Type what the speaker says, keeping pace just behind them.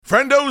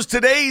Friendos,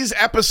 today's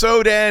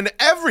episode and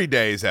every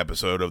day's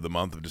episode of the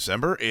month of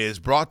December is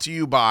brought to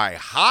you by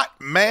Hot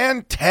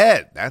Man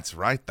Ted. That's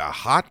right, the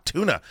hot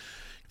tuna.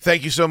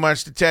 Thank you so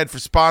much to Ted for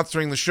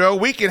sponsoring the show.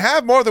 We can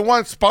have more than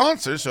one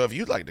sponsor, so if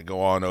you'd like to go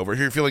on over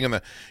here feeling in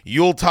the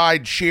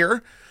Yuletide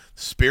cheer,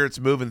 spirits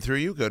moving through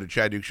you, go to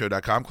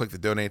ChadDukeShow.com, click the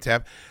donate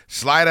tab,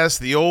 slide us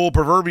the old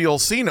proverbial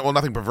C-note, well,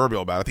 nothing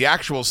proverbial about it, the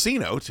actual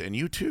C-note, and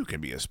you too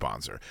can be a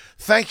sponsor.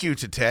 Thank you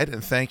to Ted,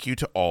 and thank you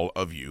to all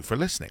of you for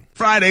listening.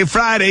 Friday,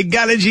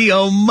 gotta G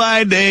on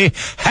my day.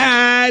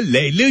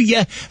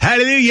 Hallelujah,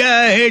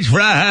 hallelujah, it's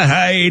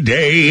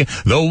Friday.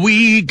 The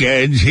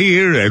weekend's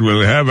here, and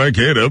we'll have a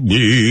kid of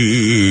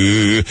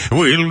me.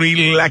 We'll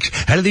relax,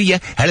 hallelujah,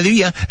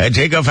 hallelujah, and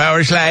take off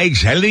our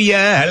slides, hallelujah,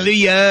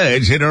 hallelujah,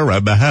 and sit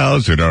around the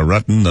house in our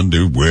rotten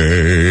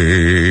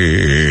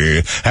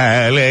underwear.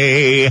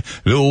 Hallelujah.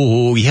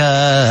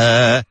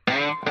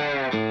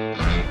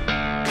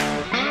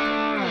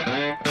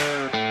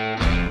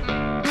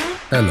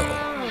 Hello,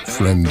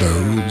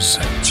 friendos.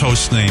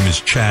 Host's name is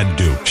Chad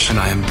Dukes. And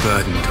I am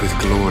burdened with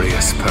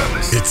glorious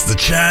purpose. It's the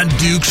Chad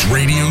Dukes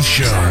Radio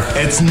Show.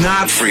 It's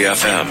not Free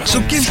FM.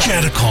 So give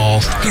Chad a call.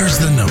 Here's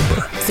the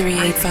number.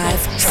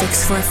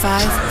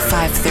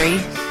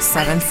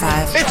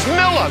 385-645-5375. It's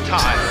Miller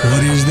time.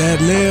 What is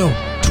that now?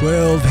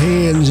 12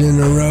 hands in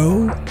a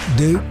row?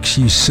 Dukes,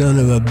 you son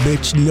of a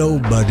bitch,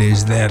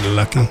 nobody's that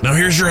lucky. Now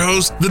here's your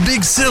host, the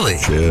Big Silly.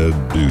 Chad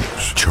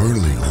Dukes.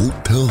 Charlie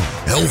Hotel.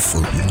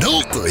 Alpha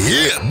Delta.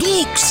 Yeah,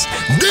 Dukes.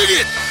 Dig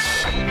it.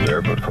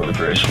 There, but for the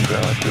grace of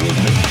God, do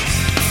with me.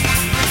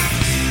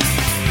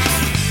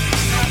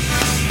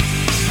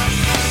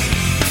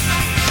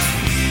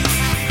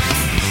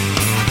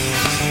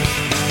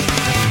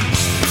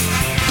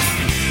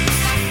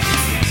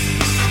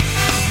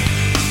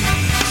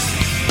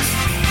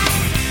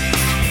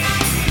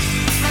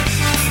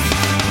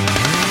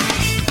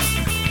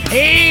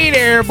 Hey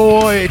there,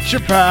 boy. It's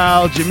your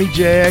pal, Jimmy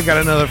J. I got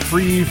another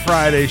free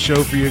Friday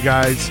show for you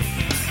guys.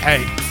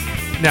 Hey,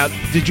 now,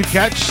 did you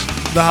catch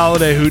the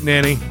Holiday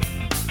Hootenanny?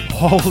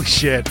 Holy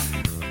shit.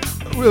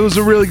 It was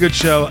a really good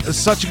show. It was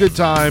such a good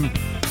time.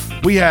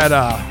 We had,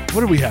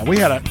 what did we have? We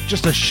had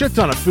just a shit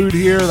ton of food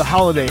here. The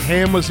holiday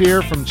ham was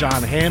here from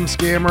John Ham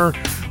Scammer.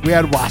 We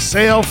had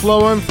wassail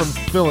flowing from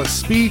Phyllis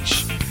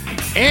Speech.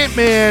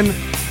 Ant-Man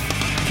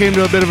came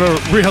to a bit of a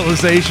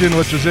realization,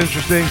 which was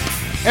interesting.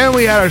 And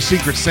we had our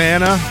Secret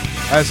Santa.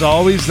 As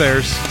always,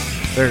 there's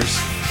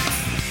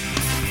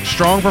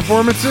strong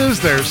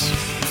performances, there's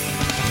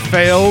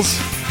fails.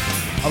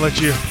 I'll let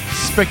you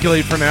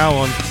speculate for now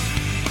on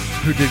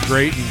who did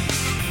great and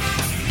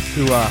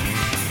who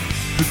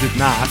did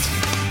not.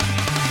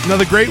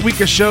 Another great week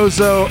of shows,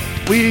 though.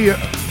 We're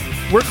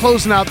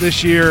closing out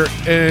this year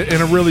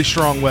in a really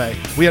strong way.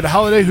 We had a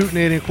Holiday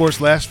Hootenanny, of course,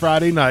 last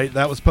Friday night.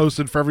 That was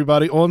posted for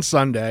everybody on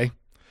Sunday.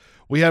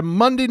 We had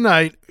Monday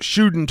night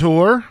Shootin'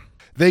 Tour.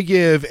 They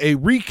give a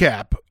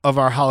recap of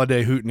our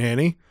Holiday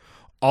Hootenanny,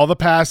 all the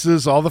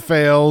passes, all the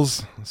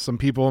fails. Some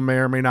people may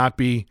or may not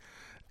be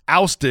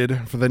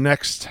ousted for the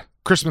next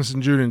Christmas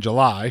in June and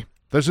July.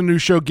 There's a new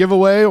show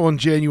giveaway on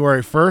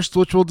January 1st,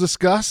 which we'll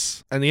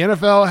discuss. And the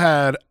NFL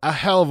had a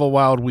hell of a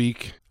wild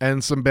week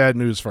and some bad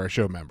news for our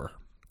show member.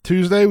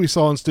 Tuesday, we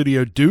saw in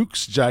studio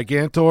Dukes,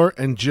 Gigantor,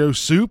 and Joe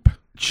Soup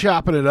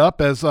chopping it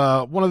up as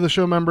one of the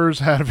show members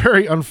had a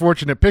very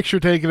unfortunate picture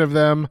taken of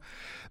them.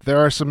 There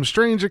are some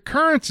strange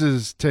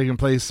occurrences taking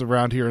place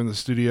around here in the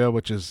studio,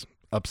 which is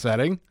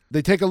upsetting.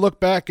 They take a look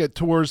back at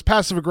Tour's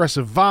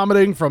passive-aggressive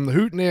vomiting from the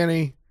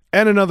Hootenanny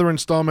and another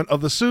installment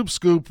of the Soup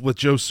Scoop with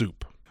Joe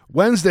Soup.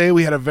 Wednesday,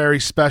 we had a very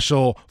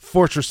special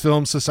Fortress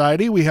Film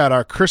Society. We had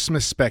our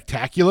Christmas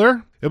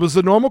Spectacular. It was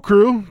the normal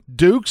crew,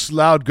 Dukes,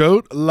 Loud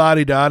Goat,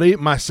 Lottie Dottie,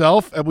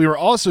 myself, and we were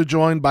also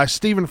joined by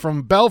Stephen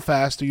from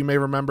Belfast, who you may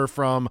remember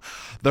from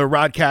the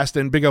Rodcast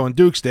and Big O and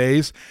Dukes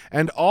days,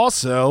 and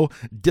also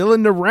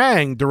Dylan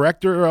Narang,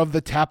 director of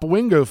the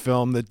Tapawingo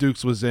film that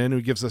Dukes was in,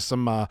 who gives us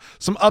some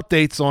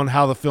updates on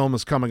how the film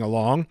is coming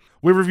along.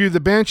 We reviewed The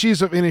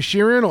Banshees of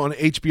Inisherin on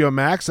HBO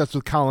Max. That's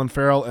with Colin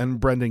Farrell and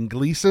Brendan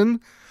Gleeson.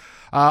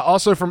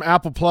 Also from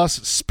Apple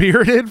Plus,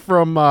 Spirited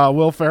from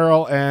Will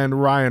Ferrell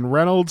and Ryan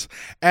Reynolds,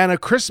 and a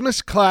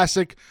Christmas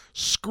classic,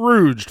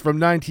 Scrooged from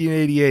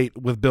 1988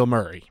 with Bill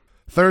Murray.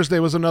 Thursday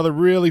was another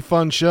really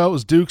fun show. It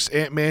was Dukes,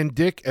 Ant-Man,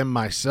 Dick, and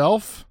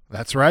myself.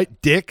 That's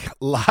right, Dick,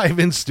 live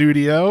in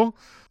studio.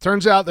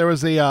 Turns out there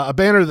was a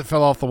banner that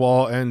fell off the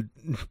wall, and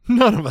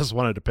none of us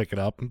wanted to pick it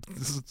up.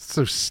 It's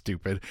so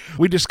stupid.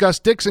 We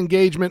discussed Dick's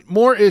engagement,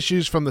 more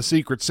issues from the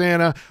Secret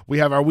Santa. We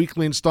have our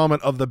weekly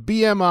installment of the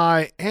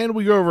BMI, and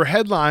we go over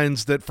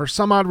headlines that for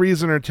some odd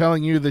reason are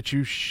telling you that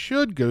you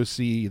should go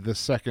see the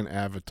second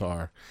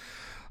Avatar.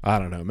 I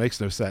don't know. It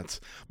makes no sense.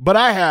 But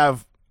I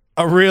have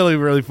a really,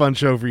 really fun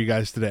show for you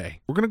guys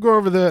today. We're going to go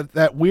over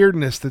that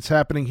weirdness that's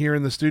happening here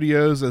in the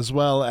studios, as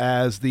well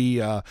as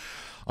the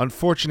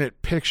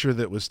unfortunate picture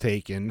that was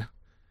taken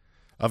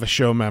of a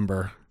show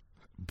member.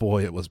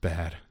 Boy, it was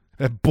bad.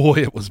 Boy,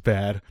 it was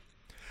bad.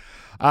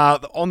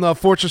 On the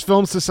Fortress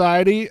Film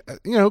Society,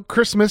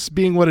 Christmas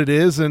being what it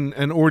is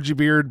and Orgy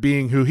Beard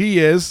being who he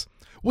is,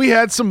 we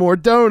had some more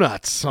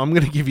donuts. So I'm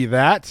going to give you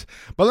that.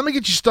 But let me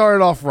get you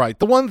started off right.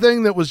 The one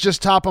thing that was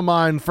just top of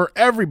mind for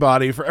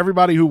everybody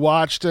who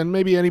watched and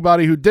maybe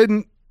anybody who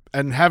didn't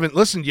and haven't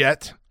listened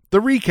yet, the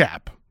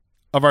recap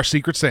of our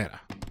Secret Santa.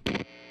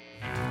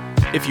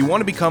 If you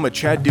want to become a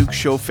Chad Duke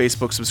Show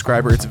Facebook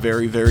subscriber, it's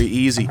very, very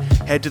easy.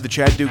 Head to the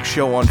Chad Duke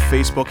Show on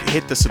Facebook,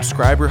 hit the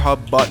subscriber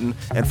hub button,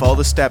 and follow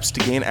the steps to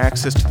gain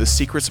access to the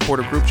secret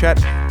supporter group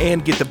chat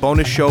and get the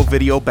bonus show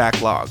video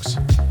backlogs.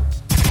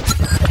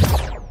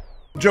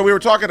 Joe, we were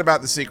talking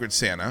about the Secret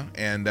Santa,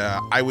 and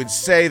I would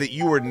say that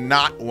you were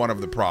not one of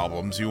the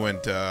problems. You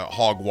went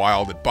hog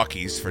wild at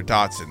Buc-ee's for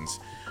Dotsons.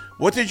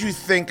 What did you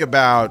think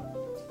about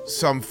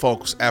some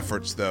folks'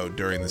 efforts, though,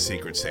 during the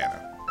Secret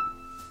Santa?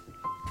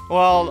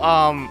 Well,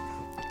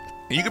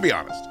 you can be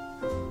honest.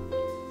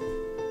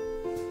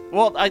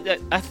 Well,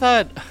 I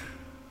thought.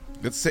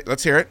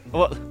 Let's hear it.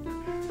 Well,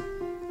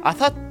 I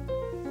thought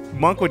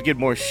Monk would get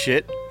more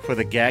shit for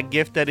the gag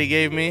gift that he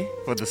gave me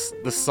for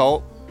the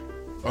salt.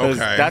 Okay,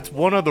 that's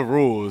one of the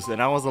rules, and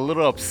I was a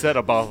little upset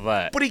about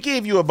that. But he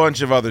gave you a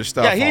bunch of other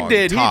stuff. Yeah, he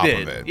did. Of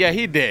it. Yeah,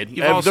 he did.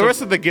 The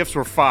rest of the gifts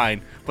were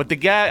fine, but the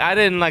gag, I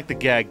didn't like the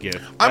gag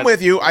gift. I'm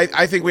with you.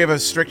 I think we have a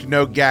strict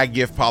no gag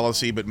gift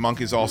policy, but Monk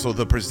is also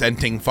the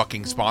presenting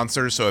fucking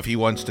sponsor, so if he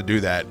wants to do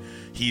that,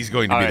 he's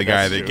going to be the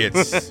guy that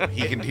gets.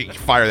 He can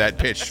fire that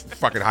pitch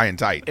fucking high and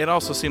tight. It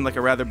also seemed like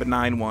a rather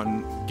benign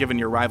one, given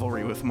your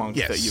rivalry with Monk.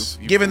 Yes.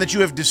 That given that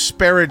you have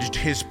disparaged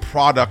his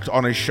product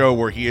on a show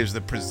where he is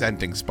the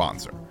presenting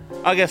sponsor.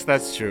 I guess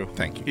that's true.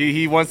 Thank you.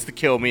 He wants to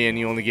kill me, and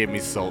he only gave me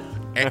salt.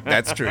 And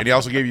that's true. And he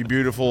also gave you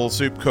beautiful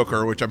soup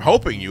cooker, which I'm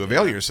hoping you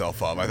avail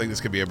yourself of. I think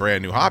this could be a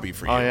brand new hobby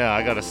for you. Oh yeah,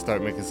 I gotta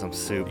start making some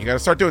soup. You gotta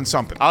start doing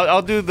something.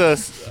 I'll do the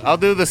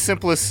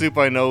simplest soup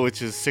I know,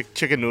 which is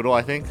chicken noodle.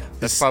 I think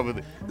that's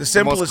probably the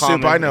simplest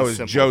soup I know is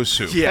Joe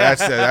soup. Yeah,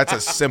 that's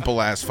a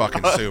simple ass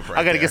fucking soup. Right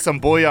I gotta get some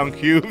bouillon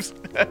cubes.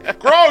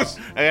 Gross.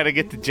 I gotta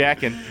get the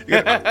jackin'.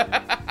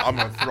 I'm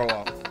gonna throw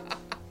up.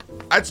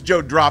 That's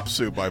Joe drop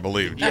soup, I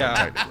believe.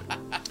 Yeah.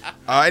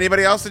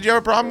 Anybody else that you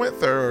have a problem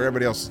with, or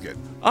everybody else is good?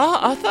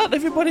 I thought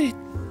everybody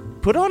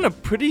put on a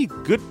pretty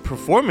good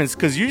performance,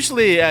 because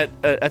usually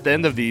at the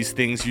end of these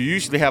things, you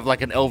usually have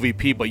like an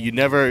LVP, but you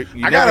never.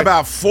 I got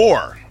about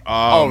 4.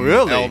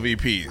 Really?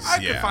 LVPs.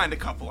 I could find a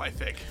couple, I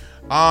think.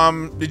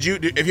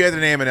 If you had to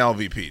name an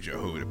LVP, Joe,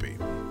 who would it be?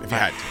 If you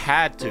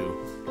had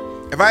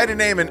to. If I had to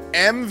name an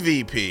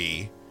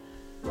MVP,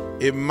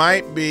 it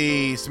might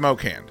be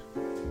Smokehand.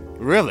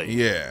 Really?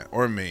 Yeah,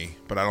 or me,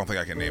 but I don't think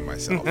I can name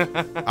myself.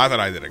 I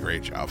thought I did a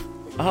great job.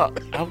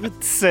 I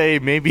would say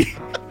maybe.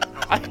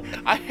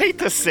 I hate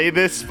to say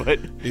this, but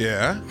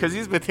yeah, because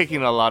he's been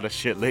taking a lot of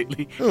shit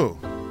lately. Who?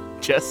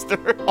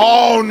 Chester.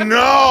 Oh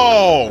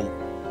no,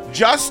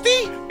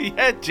 Justy?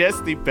 Yeah,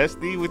 Justy,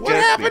 bestie with Justy. What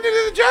happened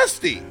to the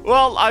Justy?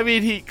 Well, I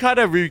mean, he kind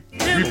of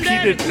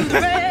repeated.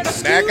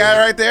 That guy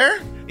right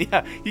there?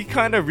 Yeah, he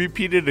kind of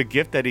repeated a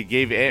gift that he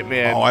gave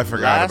Ant-Man. Oh, I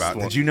forgot about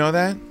that. Did you know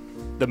that?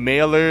 The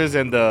mailers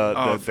and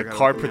the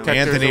card protectors.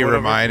 Anthony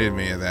reminded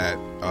me of that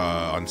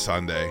on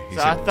Sunday. He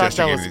said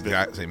Justin gave me the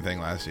exact same thing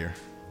last year.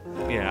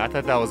 Yeah, I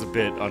thought that was a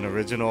bit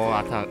unoriginal.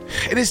 I thought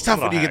it is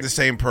tough when you get the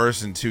same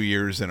person 2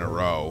 years in a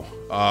row.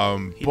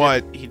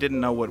 He didn't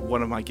know what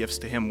one of my gifts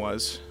to him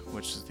was,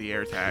 which is the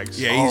air tags.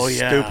 Yeah, he's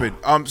stupid.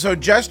 So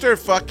Jester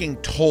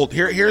fucking told.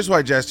 Here's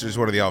why Jester's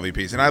one of the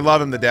LVPs, and I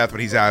love him to death, but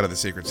he's out of the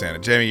Secret Santa.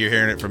 Jamie, you're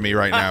hearing it from me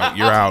right now.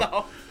 You're out.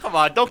 No, come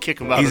on, don't kick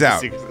him out. He's of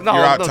out. The Secret. No,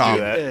 you're out, don't Tom.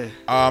 do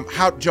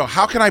that. Joe?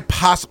 How can I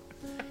possibly?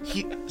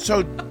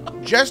 So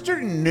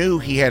Jester knew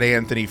he had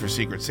Anthony for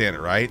Secret Santa,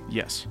 right?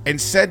 Yes. And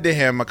said to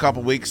him a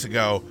couple weeks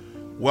ago,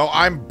 "Well,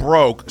 I'm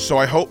broke, so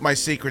I hope my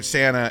Secret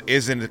Santa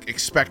isn't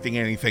expecting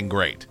anything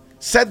great."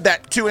 Said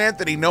that to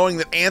Anthony, knowing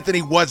that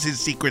Anthony was his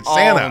Secret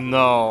Santa. Oh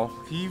no,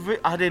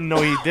 I didn't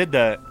know he did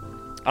that.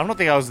 I don't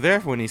think I was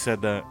there when he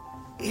said that.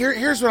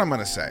 Here's what I'm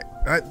gonna say.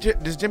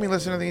 Does Jimmy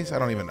listen to these? I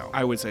don't even know.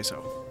 I would say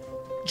so.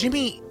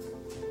 Jimmy,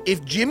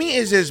 if Jimmy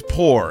is as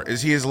poor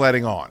as he is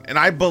letting on, and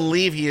I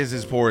believe he is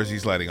as poor as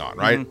he's letting on,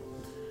 right?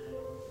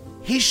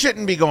 Mm-hmm. He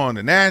shouldn't be going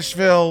to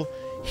Nashville.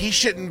 He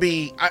shouldn't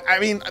be. I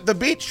mean, the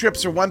beach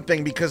trips are one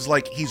thing because,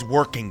 like, he's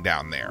working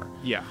down there.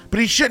 Yeah. But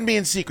he shouldn't be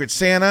in Secret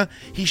Santa.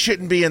 He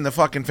shouldn't be in the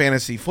fucking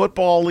fantasy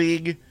football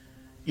league.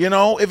 You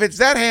know, if it's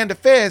that hand to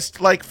fist,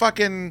 like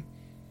fucking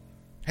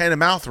hand to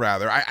mouth,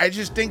 rather. I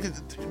just think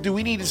that. Do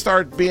we need to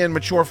start being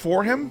mature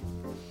for him?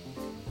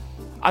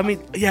 I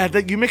mean, yeah,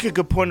 you make a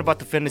good point about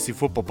the fantasy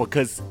football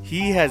because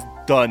he has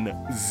done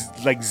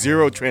like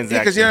zero transactions. Yeah,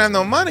 because he don't have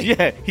no money.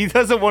 Yeah, he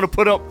doesn't want to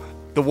put up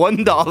the $1.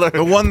 The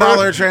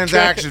 $1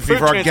 transaction fee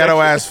for our ghetto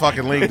ass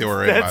fucking league that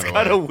we're in. That's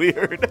kind of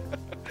weird.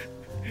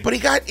 But he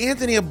got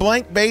Anthony a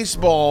blank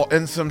baseball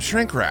and some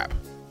shrink wrap.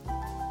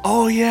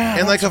 Oh yeah,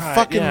 and like a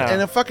fucking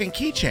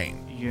keychain.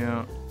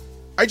 Yeah,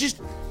 I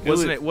just.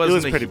 It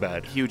was pretty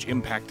bad. Huge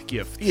impact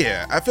gift.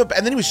 Yeah, I feel bad.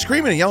 And then he was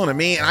screaming and yelling at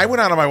me, and I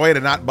went out of my way to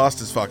not bust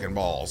his fucking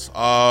balls.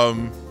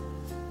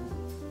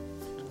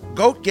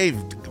 Goat gave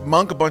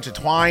Monk a bunch of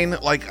twine.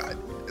 Like,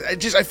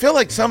 I feel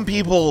like some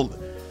people.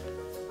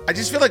 I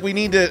just feel like we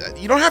need to.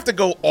 You don't have to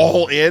go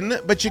all in,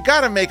 but you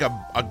got to make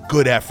a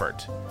good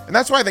effort. And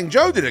that's why I think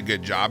Joe did a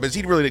good job, is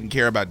he really didn't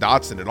care about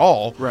Dotson at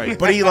all. Right.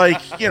 But he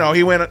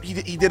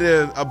he did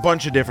a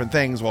bunch of different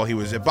things while he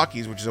was at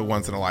Buc-ee's, which is a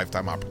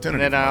once-in-a-lifetime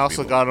opportunity. And then I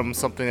also got him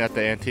something at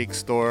the antique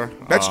store.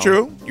 That's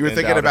true. You were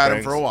thinking about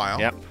him for a while.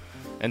 Yep.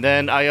 And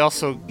then I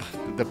also,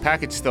 the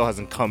package still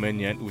hasn't come in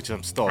yet, which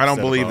I'm still upset I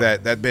don't believe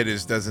about. that bit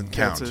doesn't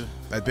count.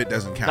 That bit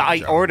doesn't count. No, I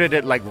Joe. ordered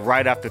it like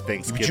right after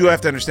Thanksgiving. But you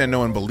have to understand, no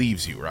one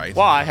believes you, right?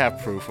 Well, I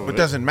have proof of it. It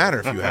doesn't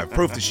matter if you have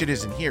proof. The shit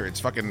isn't here.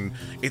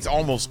 It's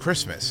almost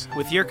Christmas.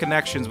 With your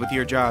connections, with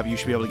your job, you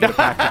should be able to get a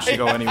package to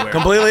go anywhere.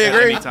 Completely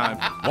agree. Anytime.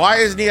 Why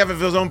doesn't he have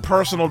his own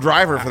personal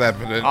driver for that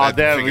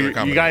particular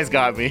company? You guys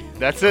got me.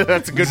 That's a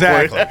good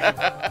exactly. point.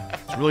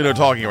 There's really no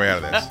talking your way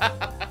out of this.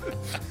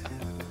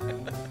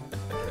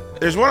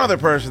 There's one other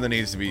person that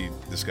needs to be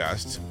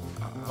discussed.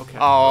 Okay.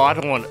 Oh,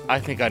 I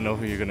think I know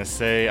who you're gonna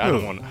say. I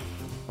don't want.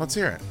 Let's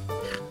hear it.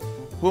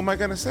 Who am I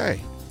gonna say?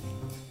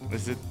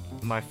 Is it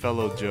my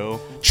fellow Joe?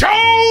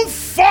 Joe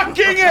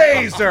fucking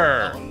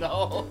Azer!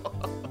 No.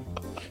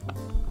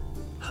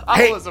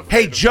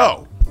 Hey,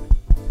 Joe.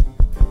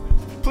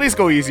 Please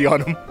go easy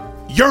on him.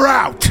 You're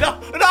out.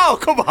 No,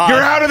 come on.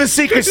 You're out of the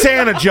Secret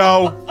Santa,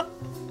 Joe.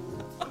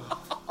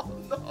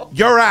 No.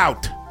 You're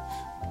out.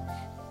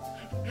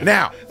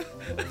 Now,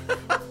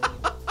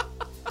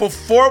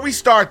 before we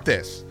start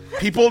this,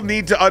 people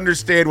need to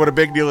understand what a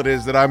big deal it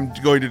is that I'm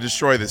going to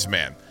destroy this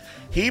man.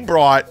 He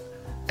brought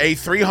a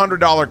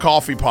 $300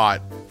 coffee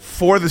pot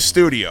for the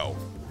studio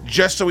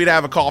just so we'd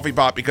have a coffee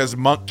pot because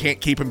Monk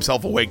can't keep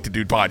himself awake to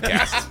do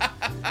podcasts.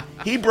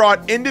 He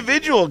brought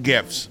individual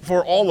gifts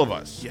for all of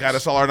us. Got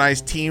us all our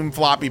nice team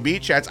floppy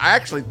beach hats. I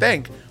actually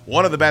think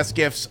one of the best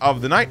gifts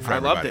of the night for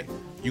everybody. Loved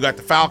it. You got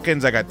the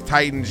Falcons, I got the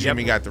Titans,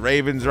 Jimmy got the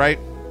Ravens, right?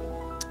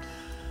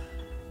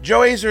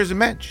 Joe Azer is a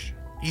mensch.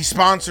 He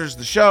sponsors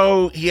the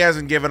show. He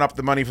hasn't given up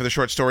the money for the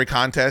short story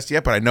contest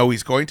yet, but I know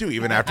he's going to,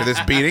 even after this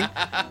beating.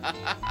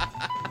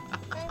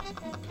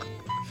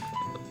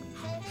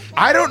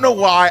 I don't know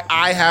why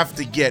I have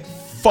to get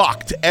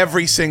fucked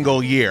every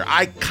single year.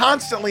 I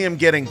constantly am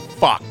getting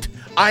fucked.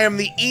 I am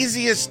the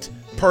easiest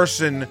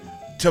person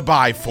to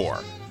buy for.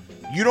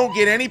 You don't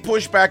get any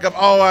pushback of,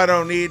 oh, I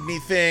don't need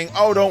anything.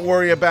 Oh, don't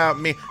worry about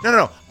me.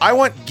 No. I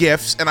want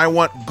gifts, and I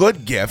want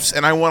good gifts,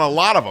 and I want a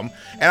lot of them.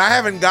 And I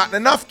haven't gotten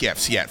enough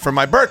gifts yet for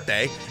my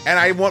birthday, and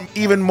I want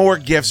even more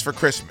gifts for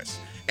Christmas.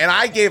 And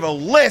I gave a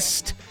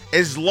list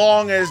as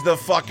long as the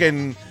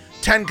fucking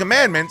 10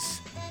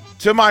 Commandments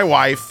to my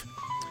wife.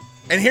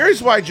 And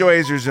here's why Joe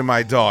Azer's in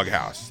my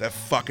doghouse. That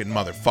fucking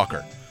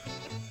motherfucker.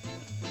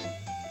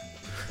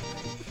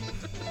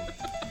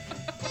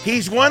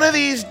 He's one of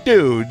these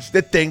dudes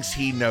that thinks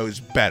he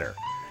knows better.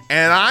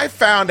 And I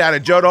found out,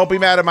 and Joe, don't be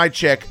mad at my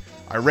chick,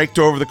 I raked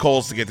over the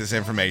coals to get this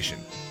information.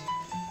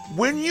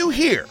 When you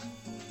hear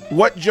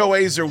what Joe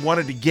Azer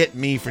wanted to get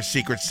me for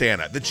Secret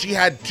Santa, that she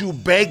had to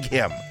beg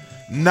him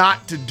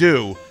not to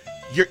do,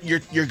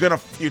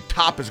 your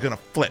top is gonna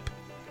flip.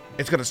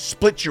 It's gonna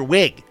split your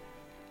wig.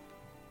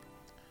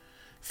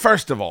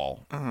 First of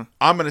all,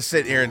 I'm gonna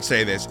sit here and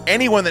say this.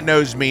 Anyone that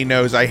knows me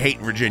knows I hate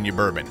Virginia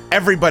bourbon.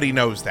 Everybody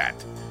knows that.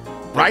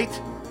 Right?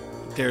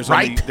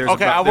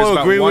 I will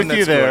agree with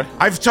you there.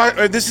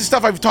 This is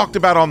stuff I've talked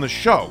about on the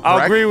show.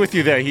 I'll agree with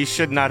you there. He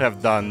should not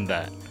have done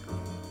that.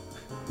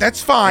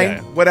 That's fine.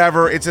 Yeah.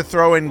 Whatever. It's a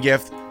throw-in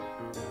gift.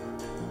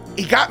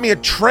 He got me a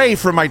tray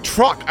for my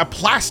truck, a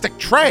plastic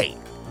tray.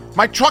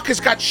 My truck has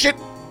got shit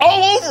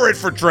all over it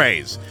for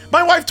trays.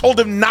 My wife told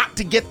him not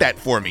to get that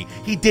for me.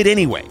 He did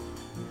anyway.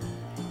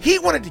 He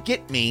wanted to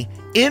get me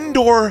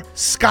indoor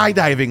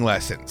skydiving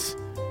lessons.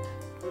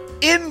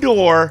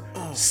 Indoor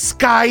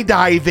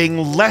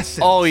skydiving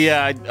lessons. Oh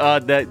yeah,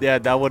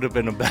 that would have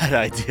been a bad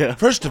idea.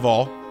 First of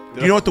all,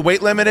 do you know what the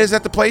weight limit is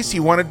at the place he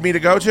wanted me to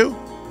go to?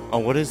 Oh,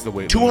 what is the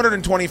weight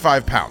limit?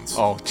 225 pounds.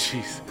 Oh,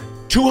 jeez.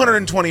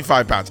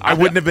 225 pounds. I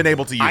wouldn't have been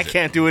able to use it. I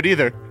can't do it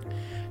either.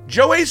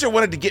 Joe Azer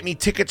wanted to get me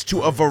tickets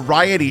to a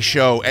variety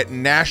show at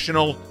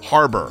National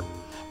Harbor.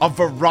 A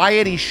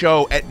variety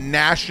show at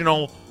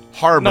National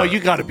Harbor. No,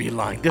 you gotta be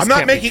lying. I'm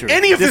not making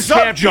any of this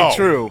up, Joe. This can't be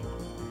true.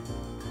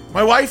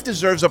 My wife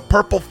deserves a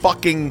purple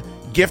fucking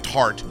gift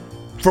heart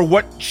for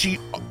what she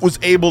was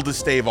able to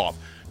stave off.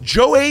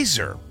 Joe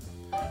Azer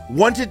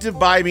wanted to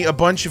buy me a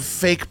bunch of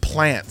fake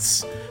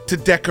plants to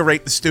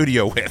decorate the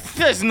studio with.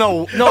 There's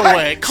no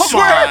way. Come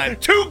on.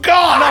 To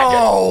God.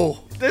 No.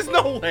 There's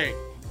no way.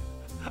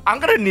 I'm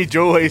going to need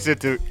Joe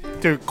Azer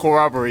to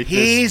corroborate this.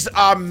 He's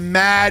a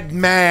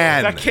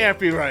madman. That can't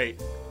be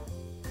right.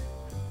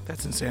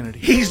 That's insanity.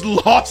 He's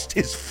lost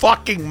his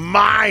fucking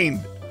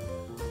mind.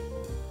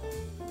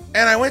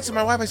 And I went to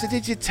my wife. I said,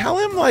 did you tell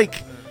him, I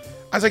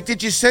was like,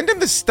 did you send him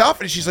the stuff?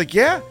 And she's like,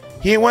 yeah.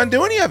 He didn't want to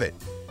do any of it.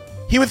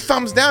 He would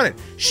thumbs down it.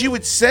 She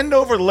would send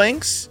over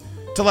links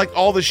to,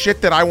 all the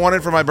shit that I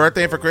wanted for my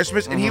birthday and for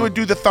Christmas, and he would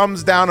do the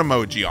thumbs down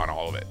emoji on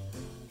all of it.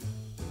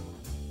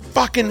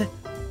 Fucking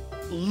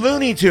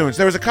Looney Tunes.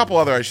 There was a couple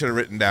other I should have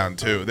written down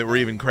too that were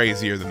even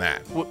crazier than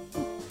that.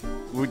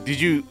 Did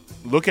you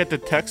look at the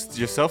text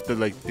yourself?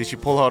 Did she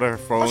pull out her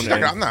phone?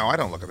 No, I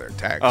don't look at their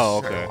text. Oh,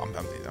 okay.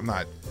 I'm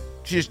not.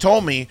 She just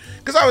told me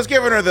because I was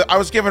giving her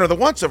the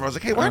once over. I was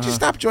like, hey, why don't you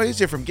stop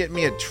Joycia from getting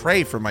me a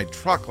tray for my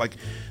truck? Like,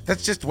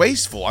 that's just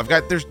wasteful.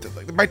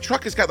 My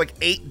truck has got like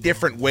 8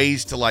 different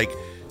ways to like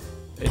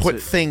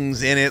put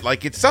things in it.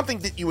 Like, it's something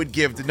that you would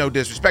give, to no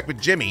disrespect, but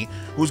Jimmy,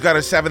 who's got a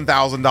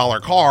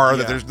 $7,000 car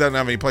that doesn't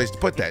have any place to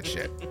put that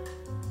shit.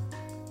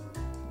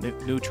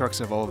 New trucks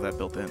have all of that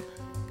built in.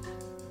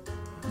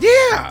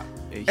 Yeah.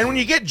 And when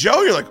you get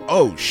Joe, you're like,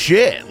 oh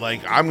shit!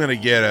 Like, I'm gonna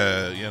get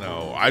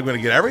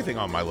everything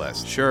on my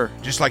list. Sure.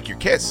 Just like your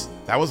kiss,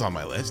 that was on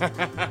my list.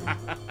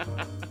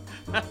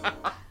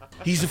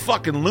 He's a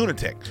fucking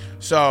lunatic.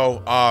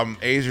 So,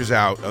 Azer's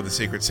out of the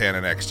Secret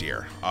Santa next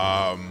year.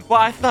 Well,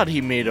 I thought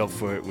he made up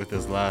for it with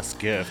his last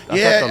gift. I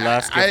thought the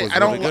last gift was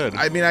really good.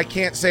 I mean, I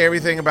can't say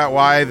everything about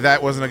why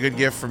that wasn't a good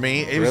gift for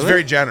me. It was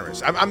very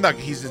generous. I'm not.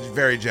 He's a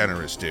very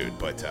generous dude,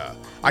 but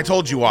I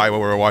told you why when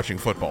we were watching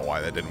football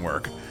why that didn't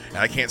work. And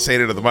I can't say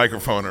it into the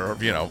microphone or,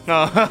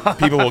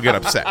 people will get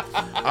upset.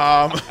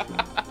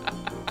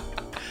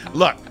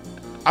 Look,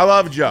 I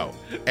love Joe,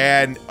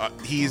 and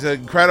he's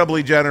an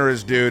incredibly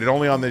generous dude, and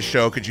only on this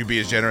show could you be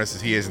as generous as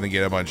he is and then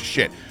get a bunch of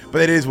shit.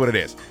 But it is what it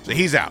is. So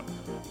he's out.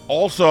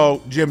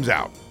 Also, Jim's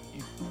out.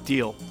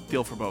 Deal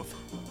for both.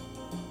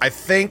 I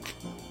think,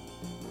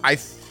 I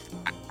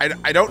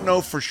don't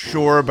know for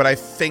sure, but I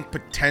think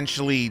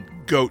potentially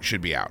Goat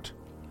should be out.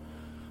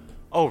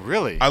 Oh,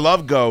 really? I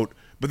love Goat.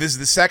 But this is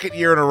the second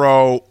year in a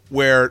row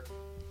where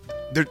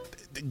the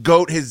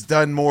Goat has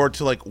done more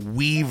to like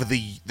weave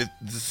the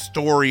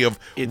story of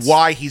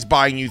why he's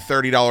buying you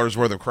 $30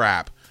 worth of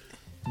crap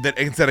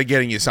instead of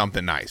getting you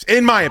something nice,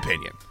 in my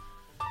opinion.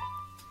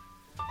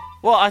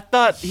 Well, I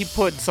thought he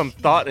put some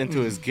thought into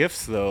his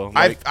gifts, though.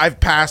 I've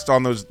passed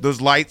on those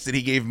lights that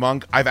he gave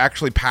Monk. I've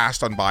actually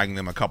passed on buying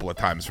them a couple of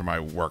times for my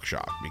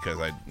workshop because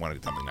I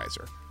wanted something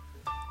nicer.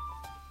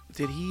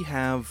 Did he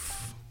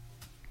have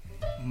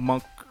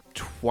Monk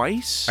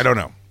twice? I don't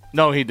know.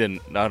 No, he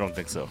didn't. I don't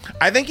think so.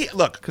 I think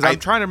because I'm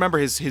trying to remember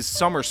his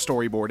summer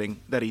storyboarding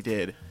that he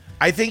did.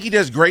 I think he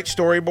does great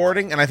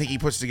storyboarding, and I think he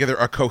puts together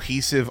a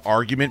cohesive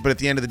argument. But at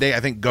the end of the day, I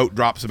think Goat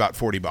drops about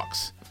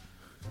 $40.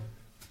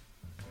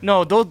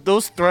 No,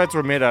 those threads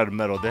were made out of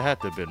metal. They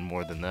had to have been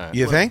more than that.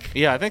 You think?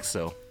 Yeah, I think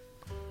so.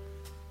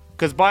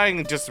 Because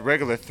buying just a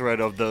regular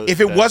thread of the... If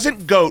it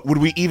wasn't Goat, would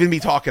we even be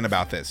talking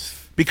about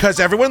this? Because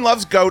everyone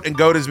loves Goat, and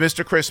Goat is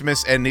Mr.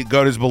 Christmas, and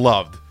Goat is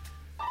beloved.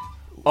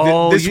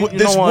 Oh, this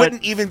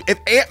wouldn't even... If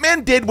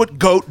Ant-Man did what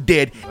Goat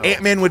did,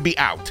 Ant-Man would be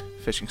out.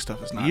 Fishing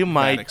stuff is not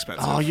that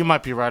expensive. Oh, you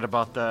might be right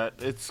about that.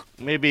 It's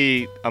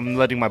maybe I'm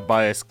letting my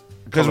bias...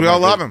 Because we all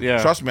love him.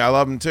 Yeah. Trust me, I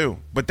love him too.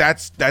 But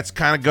that's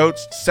kind of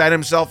Goat's set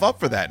himself up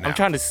for that now.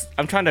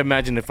 I'm trying to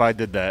imagine if I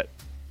did that.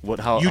 You'd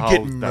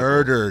get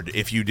murdered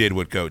if you did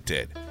what Goat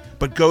did.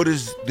 But Goat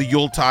is the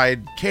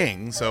Yuletide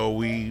king, so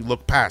we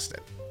look past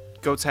it.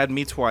 Goat's had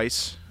me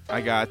twice.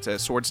 I got a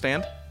sword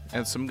stand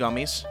and some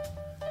gummies.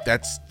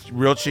 That's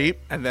real cheap.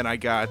 And then I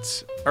got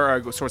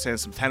a sword stand and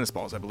some tennis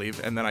balls, I believe.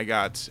 And then I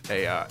got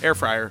a air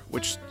fryer,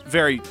 which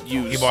very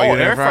used. He bought you an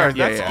air fryer?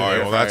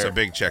 Yeah. That's a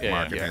big check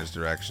mark in his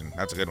direction.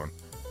 That's a good one.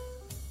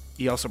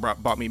 He also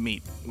bought me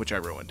meat, which I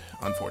ruined,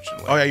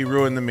 unfortunately. Oh yeah, you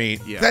ruined the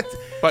meat. Yeah,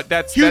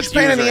 that's huge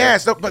pain in the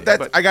ass. No, but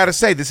I gotta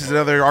say, this is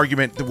another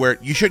argument where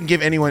you shouldn't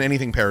give anyone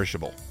anything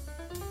perishable,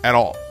 at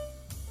all.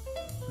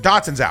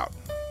 Dotson's out.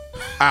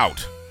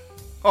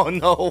 Oh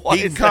no!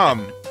 He can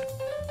come.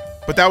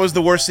 But that was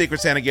the worst Secret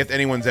Santa gift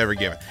anyone's ever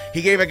given.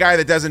 He gave a guy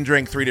that doesn't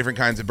drink 3 different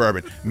kinds of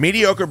bourbon.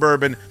 Mediocre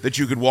bourbon that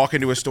you could walk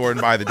into a store and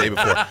buy the day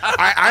before.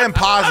 I am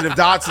positive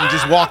Dotson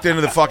just walked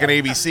into the fucking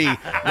ABC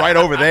right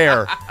over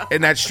there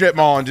in that strip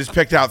mall and just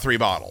picked out 3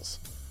 bottles.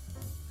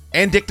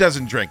 And Dick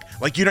doesn't drink.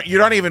 Like, you're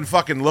not even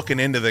fucking looking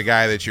into the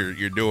guy that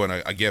you're doing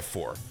a gift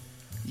for.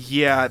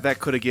 Yeah, that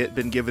could have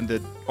been given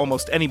to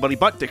almost anybody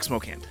but Dick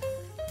Smokehand.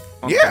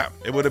 Yeah,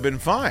 it would have been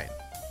fine.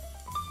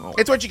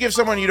 It's what you give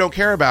someone you don't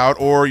care about,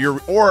 or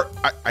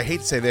I hate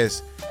to say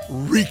this,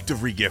 reeked of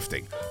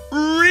regifting.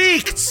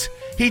 Reeked!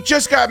 He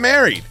just got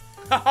married.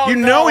 He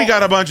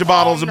got a bunch of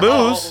bottles of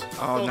booze.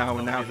 Oh,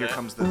 now here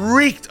comes the...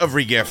 Reeked of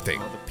regifting.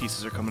 Oh, the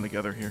pieces are coming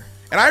together here.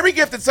 And I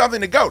regifted something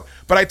to Goat,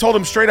 but I told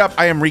him straight up,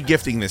 I am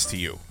regifting this to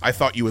you. I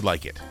thought you would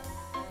like it.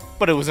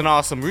 But it was an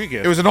awesome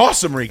regift. It was an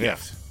awesome regift.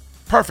 Yeah.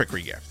 Perfect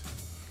regift.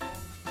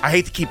 I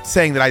hate to keep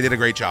saying that I did a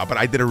great job, but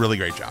I did a really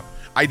great job.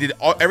 I did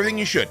everything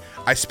you should.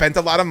 I spent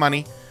a lot of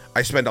money.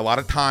 I spent a lot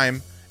of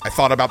time. I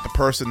thought about the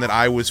person that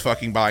I was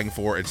fucking buying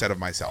for instead of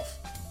myself,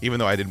 even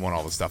though I didn't want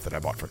all the stuff that I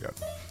bought for Goat.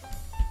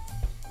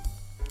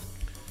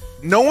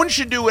 No one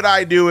should do what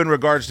I do in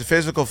regards to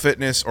physical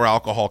fitness or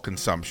alcohol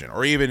consumption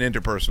or even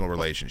interpersonal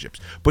relationships.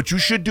 But you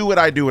should do what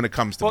I do when it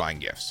comes to buying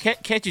gifts.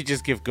 Can't you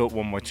just give Goat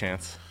one more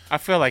chance? I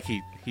feel like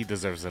he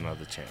deserves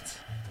another chance.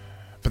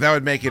 But that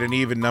would make it an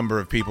even number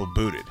of people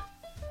booted.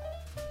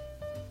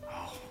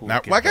 Now,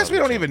 well, I guess we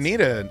don't even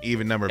need an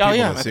even number of people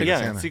in Secret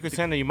Santa. Secret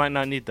Santa, you might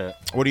not need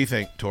that. What do you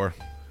think, Tor?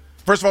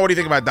 First of all, what do you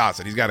think about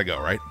Dotson? He's got to go,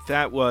 right?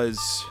 That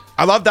was...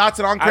 I love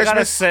Dotson on Christmas. I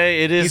gotta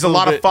say, it is. He's a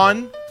lot of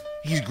fun.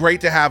 He's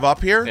great to have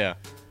up here. Yeah.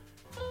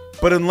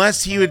 But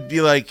unless he would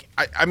be like,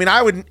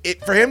 I would,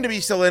 for him to be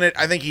still in it,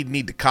 I think he'd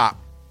need to cop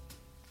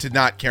to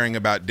not caring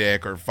about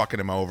Dick or fucking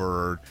him over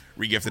or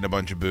regifting a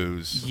bunch of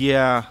booze.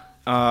 Yeah.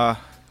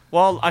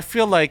 Well, I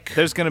feel like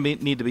there's going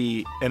to need to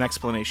be an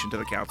explanation to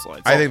the council.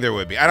 I think there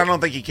would be. I don't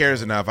think he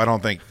cares enough. I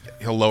don't think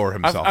he'll lower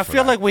himself. I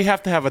feel like we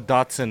have to have a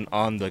Dotson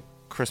on the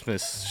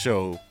Christmas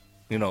show,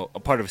 a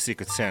part of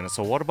Secret Santa.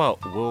 So what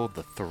about Will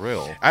the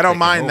Thrill? I don't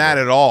mind that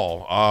at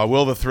all.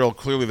 Will the Thrill,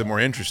 clearly the more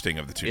interesting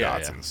of the two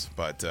Dotsons.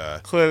 Yeah.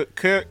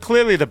 But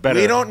clearly the better.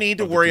 We don't need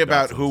to worry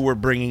about who we're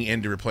bringing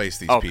in to replace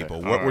these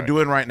people. What we're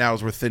doing right now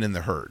is we're thinning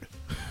the herd.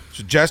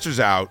 So Jester's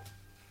out.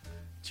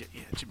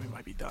 Yeah, Jimmy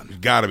might be done. He's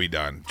got to be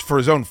done for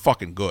his own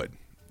fucking good.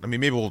 I mean,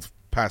 maybe we'll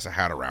pass a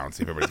hat around,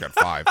 see if everybody's got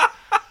 5.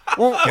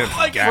 Well,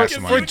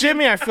 for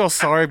Jimmy, I feel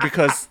sorry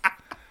because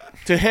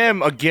to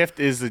him, a gift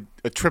is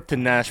a trip to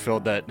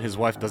Nashville that his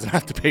wife doesn't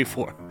have to pay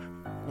for.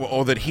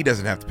 Well, that he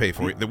doesn't have to pay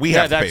for, that we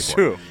have to pay for. That's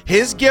true.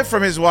 His gift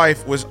from his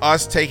wife was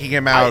us taking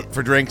him out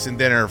for drinks and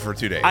dinner for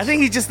 2 days. I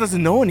think he just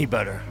doesn't know any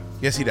better.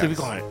 Yes, he does. To be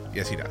quiet.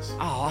 Yes, he does.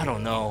 Oh, I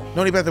don't know.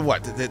 Know any better than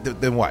what?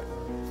 Than what?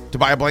 To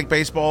buy a blank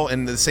baseball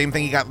and the same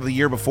thing he got the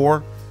year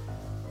before?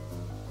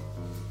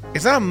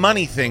 It's not a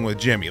money thing with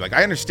Jimmy. Like,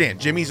 I understand.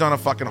 Jimmy's on a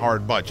fucking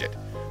hard budget.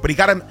 But he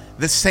got him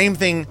the same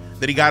thing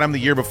that he got him the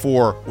year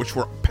before, which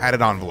were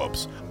padded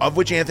envelopes, of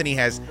which Anthony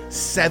has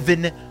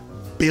 7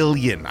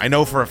 billion. I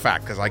know for a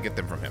fact because I get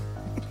them from him.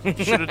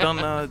 You should have done,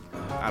 I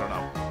don't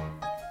know.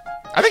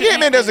 I think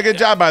Ant-Man does a good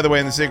job, by the way,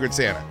 in the Secret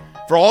Santa.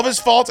 For all of his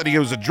faults, and he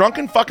was a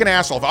drunken fucking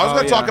asshole. If I was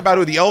going to talk about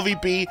who the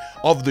LVP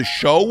of the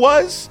show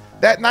was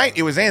that night,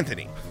 it was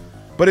Anthony.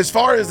 But as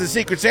far as the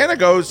Secret Santa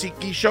goes,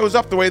 he shows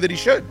up the way that he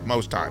should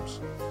most times.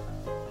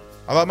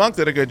 I thought Monk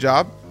did a good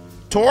job.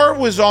 Tor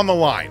was on the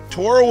line.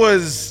 Tor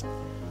was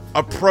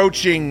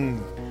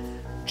approaching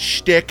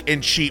shtick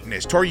and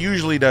cheapness. Tor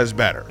usually does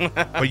better.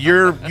 But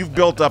you've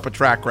built up a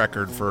track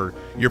record for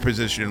your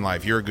position in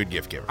life. You're a good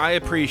gift giver. I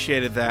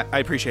appreciate that.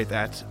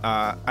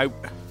 I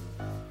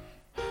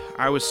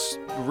was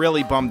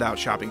really bummed out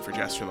shopping for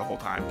Jester the whole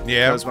time.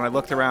 Yeah. Because when I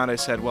looked around, I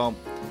said, well,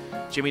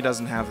 Jimmy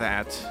doesn't have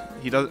that.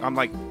 He does. I'm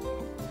like,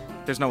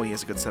 there's no way he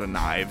has a good set of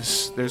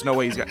knives. There's no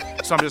way he's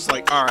got. So I'm just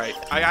like, all right.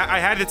 I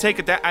had to take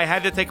a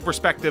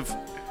perspective.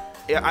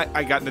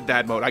 I got into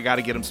dad mode. I got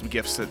to get him some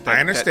gifts. I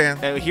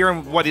understand.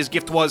 Hearing what his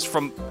gift was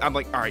from, I'm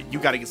like, all right, you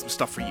got to get some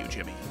stuff for you,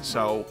 Jimmy.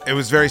 So it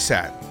was very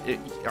sad.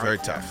 Very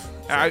tough.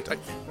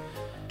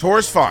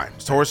 Tor's fine.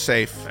 Tor's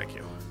safe. Thank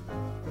you.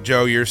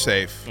 Joe, you're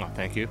safe. Oh,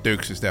 thank you.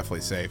 Dukes is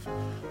definitely safe.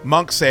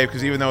 Monk's safe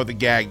because even though with the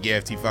gag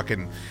gift,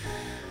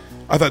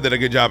 I thought did a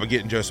good job of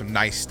getting Joe some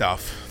nice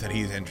stuff that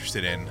he's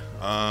interested in.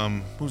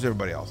 Who's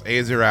everybody else?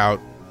 Azer out.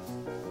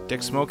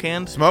 Dick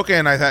Smokehand?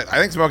 Smokehand, I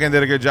think Smokehand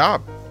did a good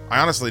job. I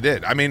honestly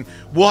did. I mean,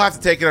 we'll have to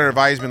take it under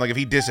advisement. Like, if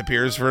he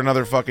disappears for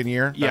another fucking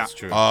year, that's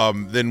true.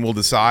 Then we'll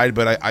decide.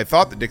 But I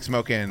thought that Dick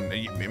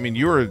Smokehand, I mean,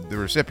 you were the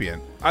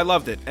recipient. I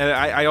loved it. And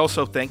I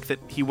also think that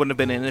he wouldn't have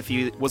been in if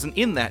he wasn't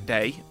in that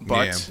day.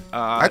 But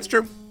that's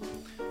true.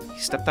 He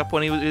stepped up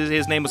when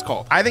his name was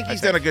called. I think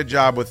he's done a good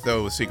job with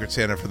Secret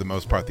Santa for the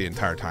most part the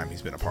entire time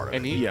he's been a part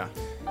of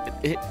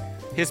it.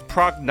 His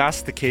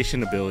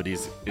prognostication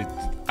abilities,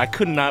 I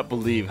could not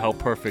believe how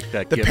perfect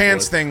that The gift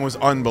pants was. thing was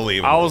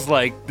unbelievable. I was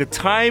like, the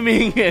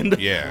timing and...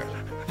 Yeah.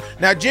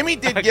 Now, Jimmy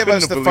did give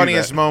us the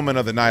funniest moment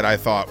of the night, I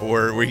thought,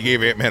 where he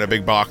gave Ant-Man a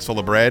big box full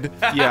of bread.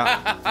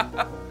 Yeah.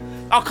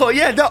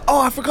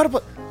 I forgot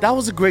about... That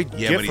was a great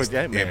gift for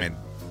Ant-Man. Ant-Man.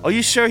 Are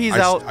you sure he's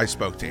out? I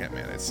spoke to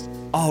Ant-Man.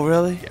 Oh,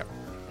 really? Yeah.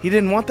 He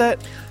didn't want that?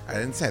 I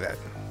didn't say that.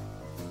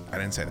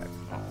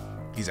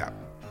 He's out.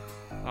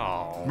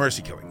 Oh.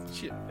 Mercy killing.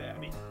 Shit,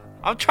 Daddy.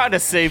 I'm trying to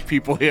save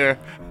people here,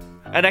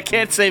 and I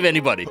can't save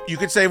anybody. You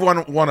could save one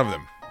of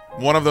them.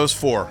 One of those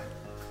 4.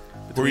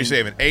 Who are you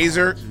saving?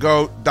 Azer,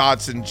 Goat,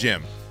 Dodson,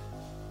 Jim.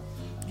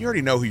 You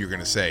already know who you're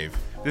going to save.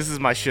 This is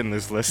my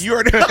Schindler's List. You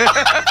already... Oh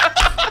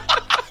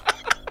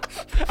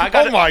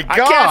my God. I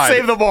can't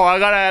save them all. I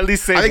got to at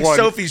least save one. I think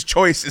Sophie's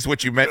Choice is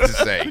what you meant to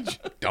say.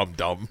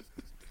 Dumb.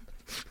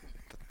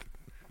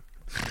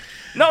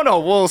 No.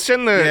 Well,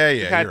 Schindler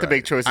had to right.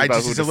 make choices about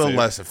who to It's a little save.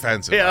 less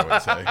offensive, I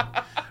would say.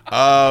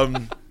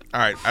 All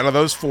right, out of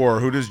those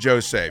 4, who does Joe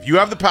save? You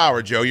have the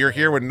power, Joe. You're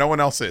here when no one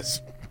else is.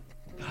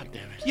 God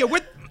damn it. Yeah,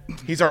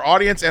 He's our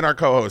audience and our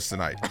co-host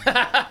tonight.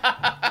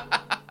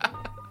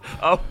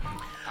 Oh.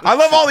 I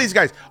love all these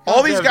guys.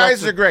 All these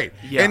guys are great.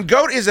 Yeah. And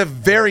Goat is a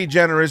very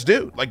generous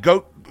dude. Like,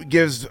 Goat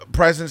gives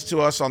presents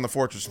to us on the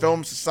Fortress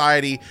Film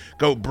Society.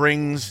 Goat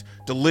brings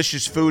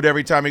delicious food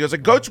every time he goes.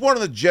 Like, Goat's one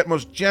of the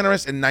most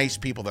generous and nice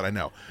people that I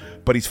know.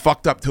 But he's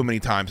fucked up too many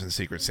times in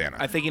Secret Santa.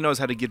 I think he knows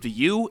how to give to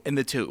you and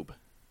the tube.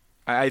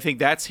 I think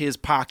that's his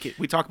pocket.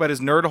 We talk about his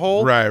nerd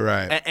hole.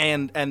 Right.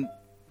 And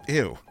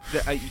Ew.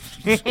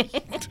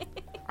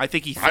 I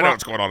think he... I know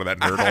what's going on in that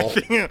nerd hole.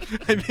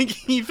 I think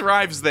he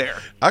thrives there.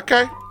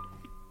 Okay.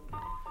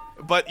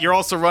 But you're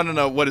also running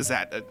what is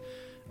that?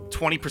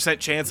 20%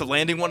 chance of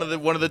landing one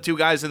of the two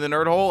guys in the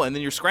nerd hole, and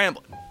then you're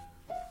scrambling.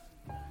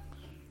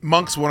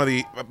 Monk's one of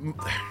the...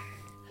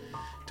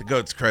 to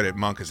Goat's credit,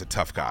 Monk is a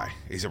tough guy.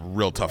 He's a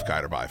real tough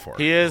guy to buy for.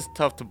 He is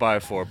tough to buy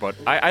for, but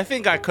I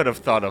think I could have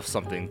thought of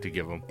something to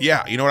give him.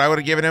 Yeah, you know what I would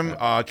have given him?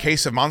 A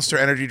case of Monster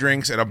Energy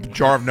drinks and a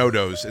jar of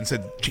No-Dos and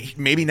said,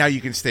 maybe now you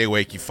can stay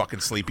awake, you fucking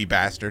sleepy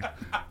bastard.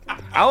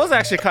 I was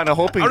actually kind of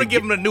hoping I would have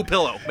given him a new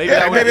pillow. Maybe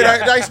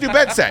a nice new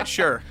bed set.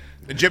 Sure.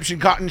 Egyptian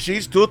cotton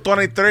sheets,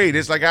 $223.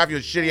 Just like half your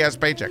shitty-ass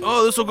paycheck.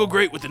 Oh, this will go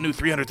great with the new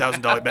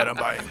 $300,000 bed I'm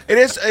buying. It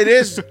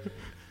is.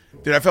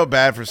 Dude, I felt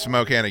bad for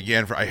Smokehan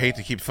again. I hate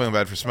to keep feeling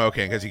bad for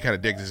Smokehan because he kind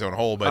of digged his own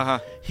hole,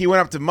 but he went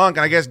up to Monk,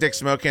 and I guess Dick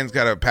Smokehan's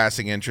got a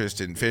passing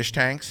interest in fish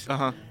tanks.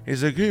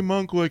 He's like, hey,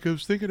 Monk, like, I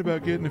was thinking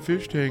about getting a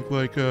fish tank.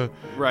 Like, do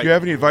you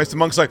have any advice? The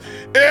Monk's like,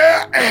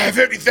 yeah,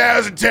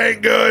 50,000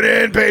 tank going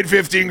in, paid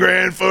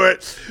 $15,000 for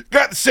it.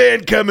 Got the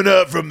sand coming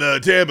up from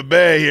the Tampa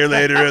Bay here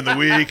later in the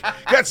week.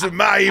 Got some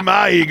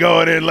mahi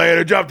going in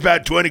later. Dropped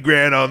about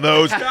 $20,000 on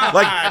those.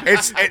 Like,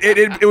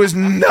 it was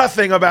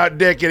nothing about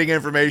Dick getting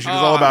information. It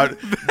was all about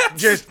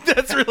just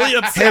that's really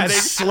upsetting. Him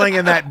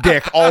slinging that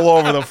dick all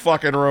over the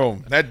fucking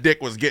room. That dick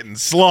was getting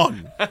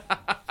slung.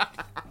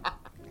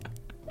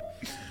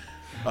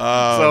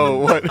 So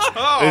what?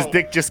 Is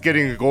Dick just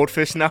getting a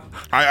goldfish now?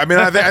 I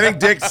think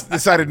Dick's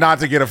decided not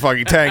to get a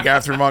fucking tank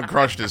after Monk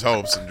crushed his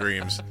hopes and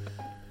dreams.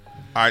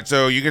 All right,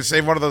 so you can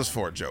save one of those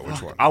four, Joe.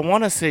 Which one? I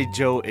want to say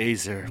Joe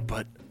Azer,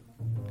 but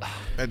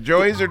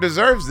Joe Azer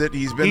deserves it.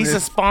 He's a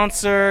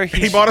sponsor.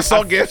 He bought us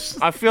all gifts.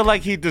 I feel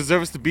like he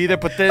deserves to be there,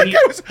 but then he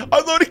was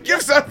unloading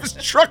gifts out of his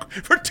truck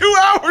for 2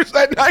 hours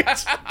that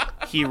night.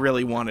 He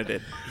really wanted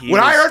it.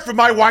 I heard from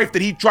my wife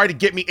that he tried to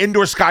get me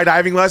indoor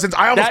skydiving lessons,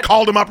 I almost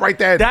called him up right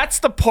then. That's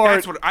the part.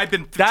 That's what I've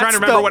been trying to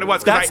remember what it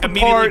was because I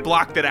immediately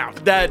blocked it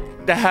out. That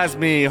has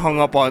me hung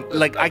up on.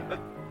 Like I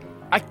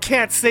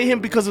can't say him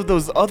because of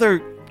those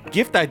other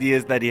gift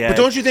ideas that he had. But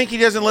don't you think he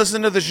doesn't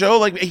listen to the show?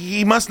 Like,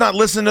 he must not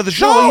listen to the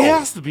show. No, he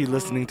has to be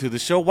listening to the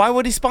show. Why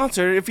would he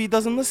sponsor it if he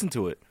doesn't listen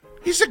to it?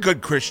 He's a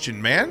good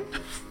Christian man.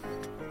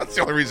 That's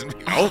the only reason.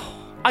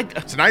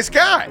 It's a nice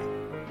guy.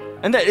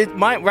 And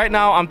right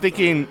now, I'm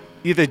thinking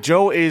either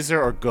Joe Azer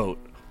or Goat.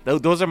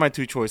 Those are my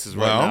two choices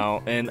right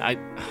now. And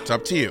it's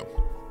up to you.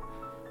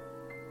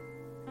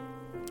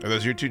 Are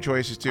those your two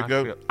choices too,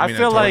 Goat? I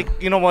feel like,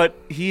 you know what?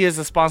 He is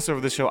a sponsor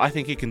of the show. I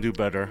think he can do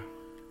better.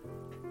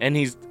 And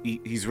he's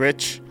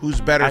rich. Who's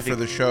better for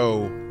the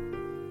show,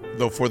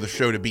 though, for the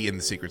show to be in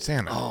the Secret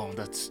Santa? Oh,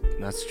 that's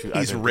true.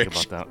 He's rich.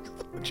 Think about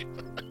that.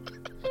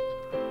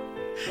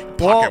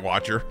 Pocket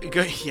watcher.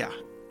 Yeah.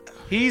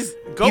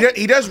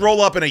 He does roll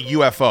up in a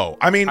UFO.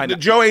 I mean,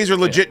 Joe Azer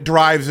legit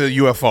drives a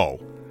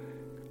UFO.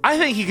 I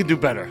think he can do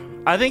better.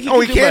 I think he can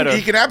do better.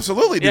 He can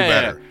absolutely do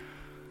better.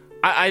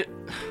 I'm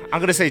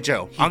going to say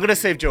Joe. I'm going to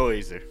save Joe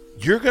Azer.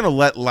 You're going to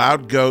let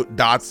Loud Goat,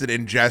 Dotson,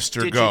 and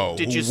Jester go,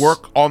 who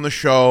work on the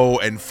show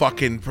and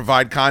fucking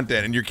provide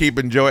content, and you're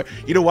keeping Joe...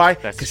 You know why?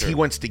 Because he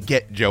wants to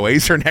get Joe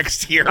Azer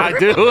next year. I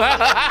do.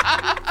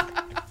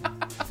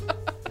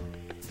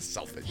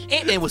 Selfish.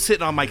 Ant-Man was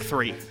sitting on mic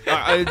 3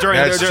 during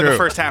the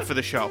first half of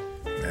the show.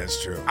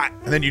 That's true.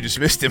 And then you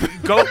dismissed him.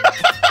 Goat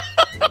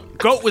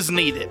was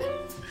needed.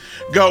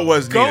 Goat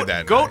was needed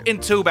that Goat night.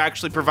 and Tube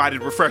actually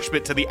provided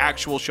refreshment to the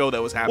actual show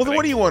that was happening. Well, then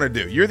what do you want to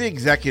do? You're the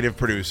executive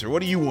producer.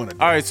 What do you want to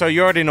do? All right, so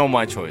you already know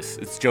my choice.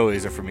 It's Joe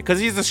Azer for me because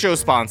he's the show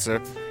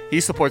sponsor. He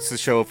supports the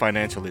show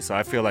financially, so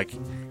I feel like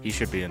he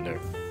should be in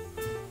there.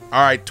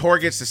 All right, Tor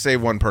gets to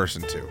save one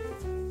person too.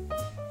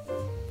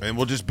 And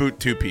we'll just boot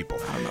 2 people.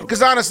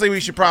 Because honestly, we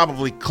should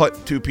probably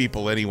cut 2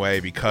 people anyway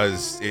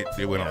because it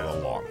went a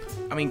little long.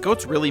 I mean,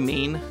 Goat's really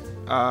mean.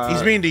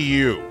 He's mean to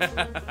you.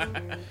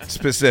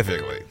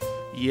 Specifically.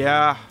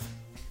 Yeah.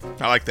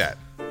 I like that.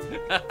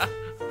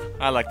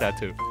 I like that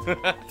too.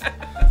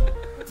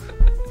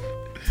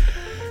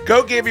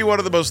 Goat gave me one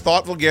of the most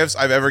thoughtful gifts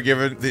I've ever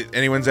given, that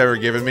anyone's ever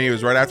given me. It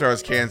was right after I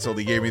was canceled.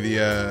 He gave me the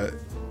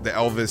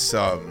Elvis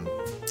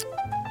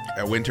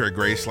Winter at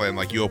Graceland.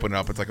 Like, you open it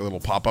up, it's like a little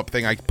pop-up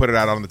thing. I put it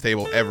out on the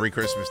table every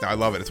Christmas now. I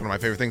love it. It's one of my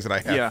favorite things that I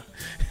have.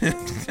 Yeah.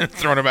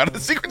 Throwing him out of the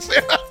Secret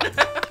Santa.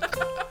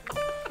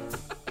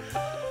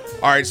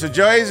 All right, so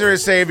Joe Azer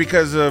is saved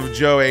because of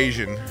Joe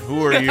Asian.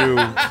 Who are you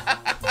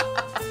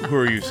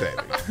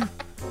saving?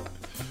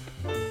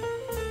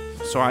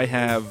 So I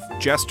have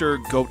Jester,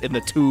 Goat, and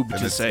the Tube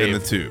to save. In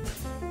the Tube.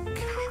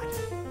 God.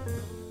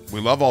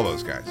 We love all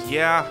those guys.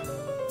 Yeah.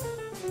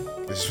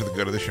 This is for the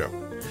good of the show.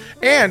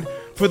 And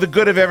for the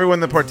good of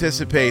everyone that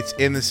participates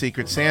in the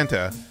Secret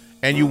Santa,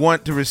 and you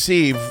want to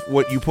receive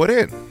what you put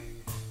in.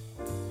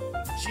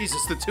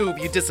 Jesus, the Tube,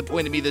 you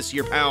disappointed me this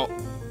year, pal.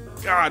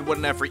 God, what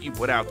an effort you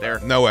put out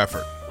there. No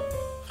effort.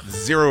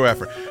 0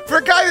 effort. For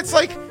a guy that's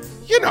like,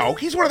 you know,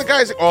 he's one of the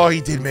guys that, oh, he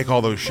did make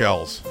all those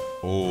shells.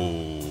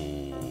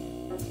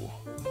 Oh.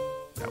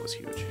 That was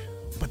huge.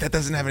 But that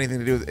doesn't have anything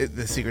to do with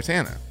the Secret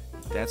Santa.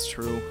 That's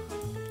true.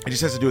 It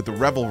just has to do with the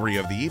revelry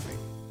of the evening.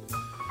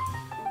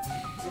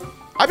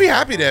 I'd be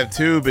happy to have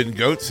Tube and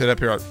Goat sit up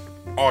here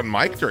on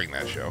mic during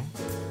that show.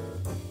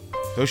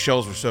 Those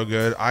shells were so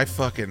good. I was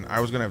going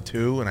to have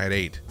 2, and I had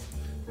 8.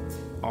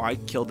 Oh, I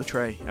killed the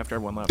tray after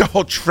everyone left. The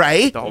whole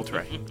tray? The whole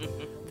tray.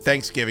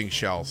 Thanksgiving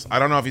shells. I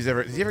don't know if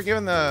has he ever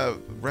given the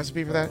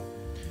recipe for that?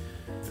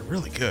 They're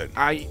really good.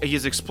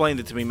 He's explained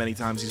it to me many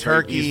times. He's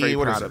Turkey, very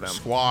what proud is it? of them.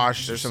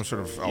 Squash. There's some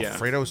sort of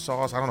Alfredo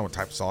sauce. I don't know what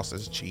type of sauce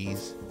this is.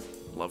 Cheese.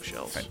 Love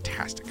shells.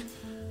 Fantastic.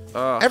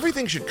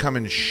 Everything should come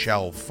in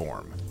shell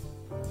form.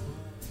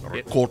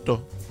 Ricotta.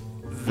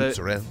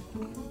 Mozzarella.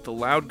 The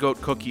Loud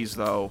Goat cookies,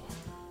 though,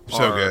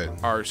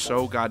 are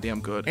so goddamn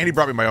good. And he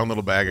brought me my own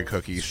little bag of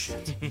cookies.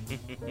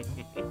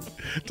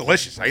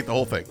 Delicious. I ate the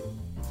whole thing.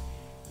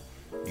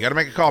 You got to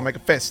make a call. Make a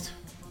fist.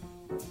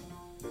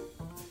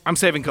 I'm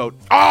saving Goat.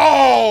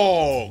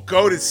 Oh!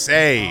 Goat is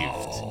saved.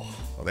 Oh.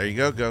 Well, there you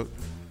go, Goat.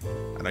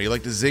 I know you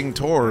like to zing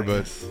Tor,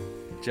 but...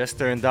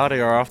 Jester and Dottie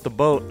are off the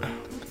boat.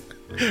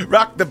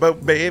 Rock the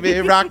boat, baby.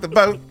 Rock the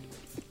boat.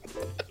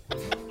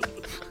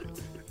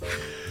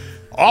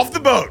 Off the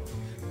boat.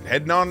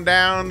 Heading on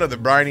down to the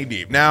briny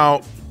deep.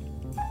 Now,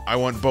 I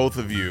want both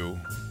of you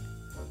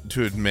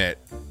to admit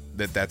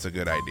that that's a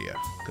good idea.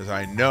 Because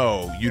I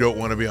know you don't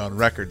want to be on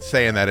record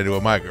saying that into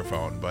a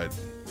microphone, but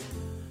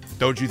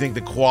don't you think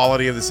the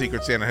quality of the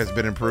Secret Santa has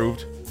been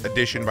improved?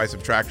 Addition by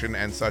subtraction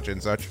and such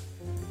and such?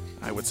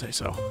 I would say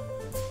so.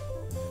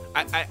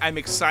 I'm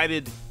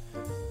excited.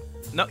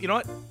 No, you know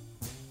what?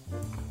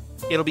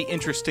 It'll be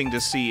interesting to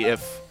see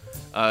if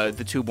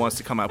the tube wants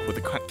to come up with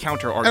a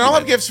counter argument. And I'll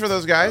have gifts for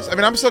those guys. I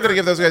mean, I'm still going to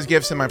give those guys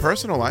gifts in my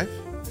personal life.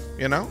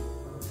 You know?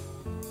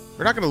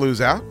 We're not going to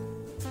lose out.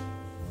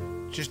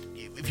 Just,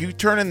 if you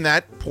turn in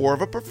that poor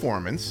of a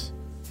performance.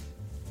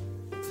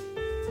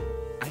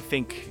 I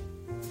think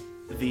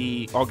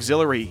the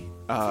auxiliary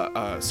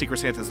Secret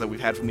Santas that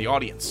we've had from the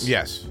audience.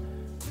 Yes.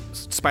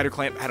 Spider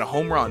Clamp had a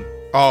home run.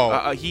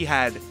 Oh. He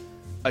had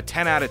a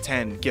 10 out of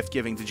 10 gift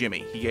giving to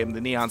Jimmy. He gave him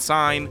the neon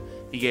sign.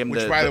 He gave him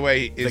Which, by the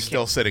way, is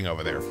still sitting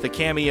over there. The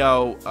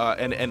cameo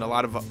and a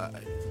lot of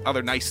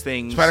other nice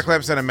things. Spider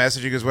Clamp sent a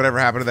message. He goes, whatever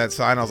happened to that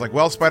sign? I was like,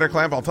 well, Spider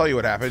Clamp, I'll tell you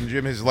what happened.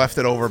 Jim has left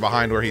it over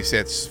behind where he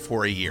sits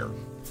for a year.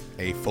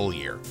 A full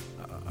year.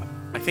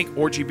 I think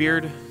Orgy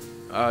Beard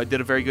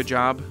did a very good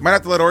job. Might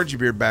have to let Orgy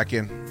Beard back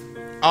in.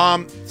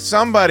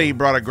 Somebody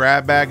brought a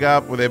grab bag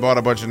up where they bought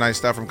a bunch of nice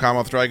stuff from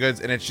Commonwealth Dry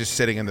Goods, and it's just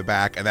sitting in the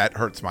back, and that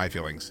hurts my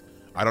feelings.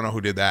 I don't know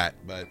who did that,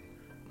 but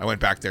I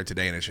went back there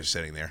today, and it's just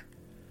sitting there.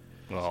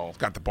 Well, it's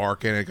got the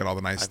bark in it, got all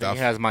the nice stuff. It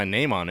has my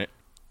name on it.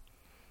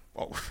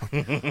 Oh,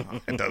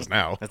 it does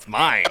now. That's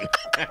mine.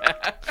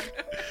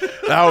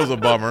 That was a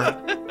bummer.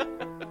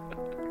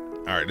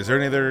 All right, is there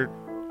any other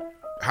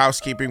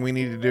housekeeping we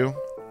need to do?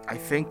 I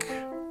think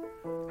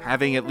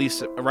having at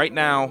least right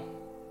now,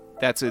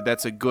 that's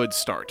a good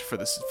start for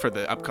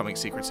the upcoming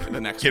Secret Santa.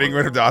 The next getting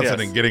rid of Dodson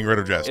and getting rid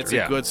of Jester. It's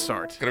a good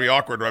start. It's gonna be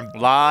awkward. A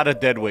lot of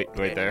dead weight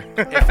right there.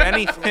 If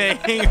anything,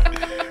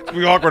 it's gonna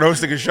be awkward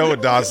hosting a show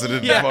with Dodson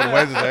on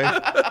Wednesday.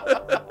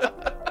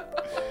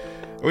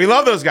 We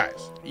love those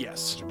guys.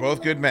 Yes, they're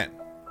both good men,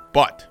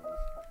 but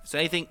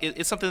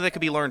it's something that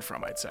could be learned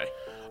from. I'd say.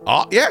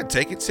 Yeah,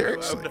 take it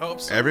seriously. I would hope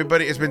so.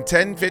 Everybody, it's been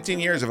 10, 15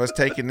 years of us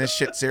taking this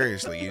shit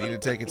seriously. You need to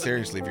take it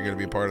seriously if you're going to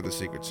be a part of the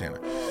Secret Santa.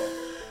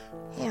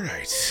 All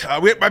right.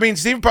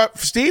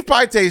 Steve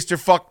Pie Taster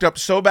fucked up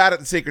so bad at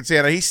the Secret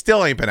Santa, he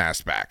still ain't been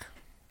asked back.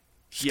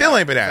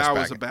 Ain't been asked back. That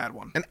was a bad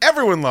one. And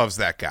everyone loves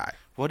that guy.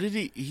 What did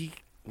he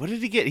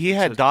get? He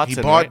had Dodson.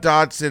 He bought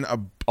Dodson a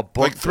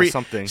book or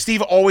something.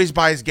 Steve always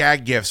buys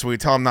gag gifts, so we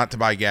tell him not to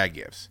buy gag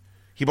gifts.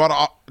 He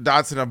bought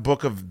Dodson a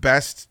book of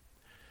best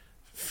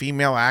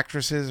female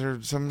actresses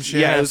or some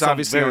shit. Yeah, it was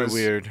obviously very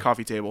weird.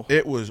 Coffee table.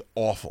 It was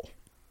awful.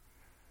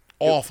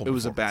 Awful. It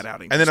was a bad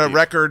outing. And then a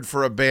record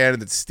for a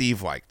band that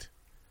Steve liked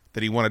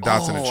that he wanted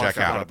Dodson to check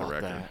out. The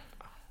record.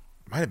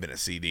 Might have been a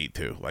CD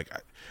too.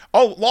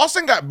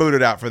 Lawson got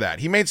booted out for that.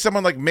 He made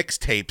someone like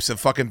mixtapes of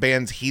fucking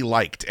bands he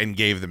liked and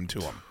gave them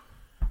to him.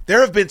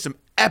 There have been some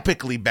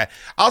epically bad.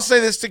 I'll say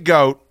this to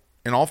Goat,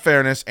 in all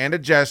fairness, and to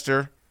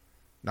Jester.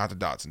 Not to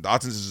Dodson.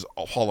 Dodson's is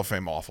Hall of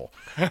Fame awful.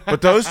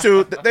 But those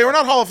two, they were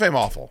not Hall of Fame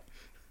awful.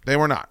 They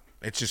were not.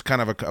 It's just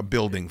kind of a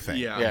building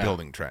thing, a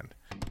building trend.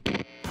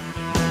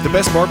 The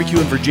best barbecue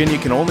in Virginia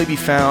can only be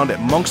found at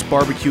Monk's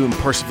Barbecue in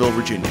Purcellville,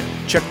 Virginia.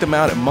 Check them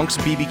out at Monk's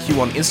BBQ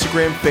on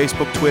Instagram,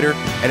 Facebook, Twitter,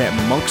 and at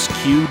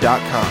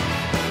monksq.com.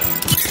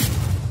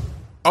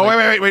 Oh,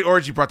 wait.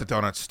 Orgy brought the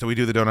donuts. Do we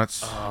do the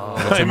donuts? Is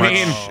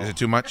it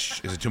too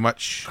much? Is it too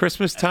much?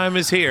 Christmas time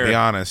is here. Be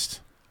honest.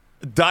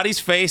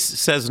 Dottie's face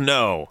says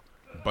no.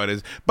 But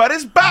his body!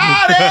 His body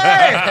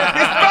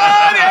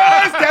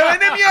is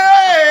telling him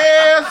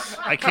yes!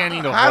 I can't eat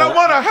a whole. I don't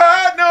want to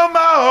hurt no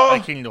more.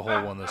 I can't eat a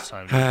whole one this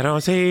time. I don't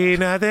see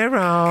nothing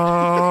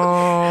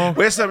wrong.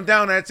 With some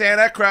donuts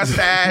and a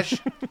crustache.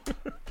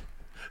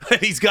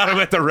 He's got them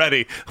at the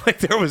ready. Like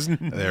there was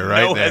They're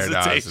right no there,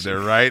 hesitation. Dawson. They're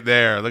right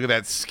there. Look at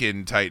that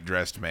skin tight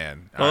dressed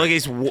man. Well, look,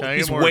 he's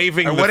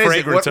waving the what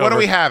fragrance over. What are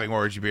we having,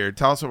 Orgy Beard?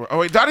 Tell us. Oh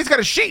wait, Dottie's got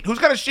a sheet. Who's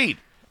got a sheet?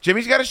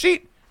 Jimmy's got a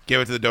sheet. Give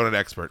it to the donut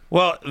expert.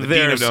 Well, the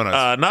there's Dean of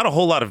Donuts. Not a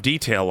whole lot of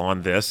detail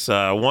on this.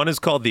 One is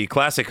called the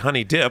Classic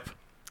Honey Dip.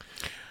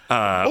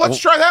 Well, let's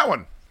try that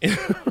one.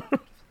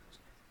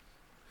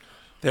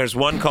 There's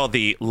one called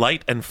the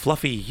Light and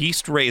Fluffy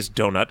Yeast Raised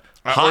Donut,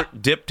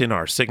 dipped in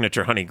our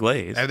signature honey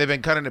glaze. Have they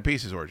been cut into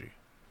pieces, Orgy?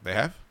 They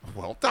have?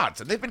 Well,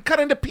 Dodson, they've been cut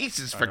into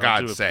pieces, for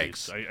God's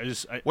sakes.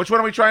 Which one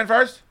are we trying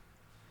first?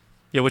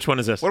 Yeah, which one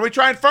is this? What are we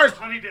trying first?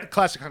 Honey dip.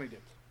 Classic honey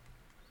dip.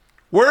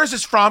 Where is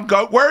this from,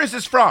 Goat? Where is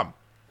this from?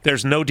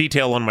 There's no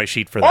detail on my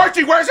sheet for that.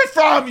 Archie, where's it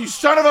from, you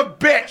son of a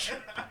bitch?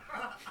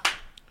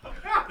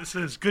 This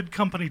is Good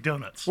Company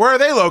Donuts. Where are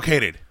they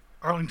located?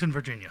 Arlington,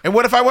 Virginia. And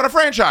what if I want a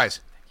franchise?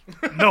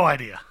 No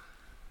idea.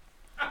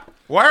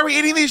 Why are we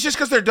eating these just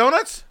because they're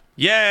donuts?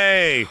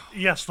 Yay!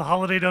 Yes, the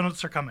holiday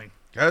donuts are coming.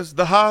 Because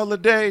the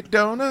holiday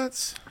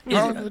donuts.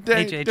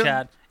 Hey,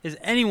 Chad, is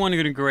anyone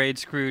going to grade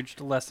Scrooge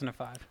less than a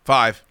 5?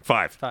 5.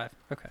 5. 5.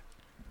 Okay.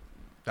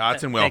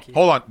 Dodson will. Thank you.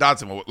 Hold on,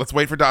 Dodson. Let's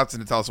wait for Dodson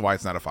to tell us why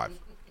it's not a 5.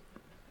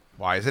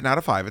 Why is it not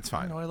a 5? It's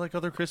fine. I like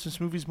other Christmas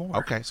movies more.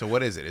 Okay, so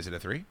what is it? Is it a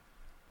 3?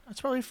 It's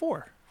probably a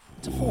 4.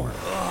 It's a 4.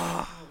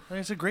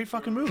 It's a great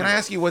fucking movie. Can I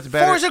ask you what's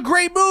better? 4 is a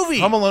great movie.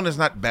 Home Alone is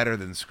not better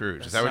than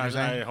Scrooge. Is that what you're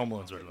saying? Home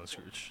Alone's better than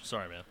Scrooge.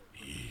 Sorry, man.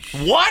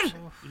 What?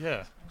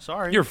 Yeah.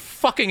 Sorry. You're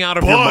fucking out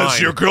of your mind.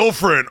 your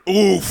girlfriend.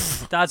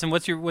 Oof. Dodson,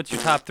 what's your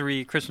top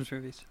 3 Christmas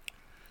movies?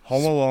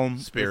 Home Alone,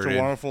 Spirited. It's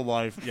a Wonderful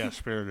Life. Yeah,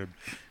 Spirited.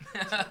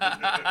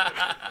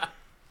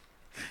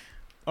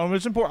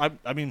 It's important.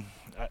 I mean,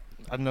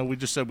 I know we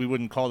just said we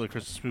wouldn't call it a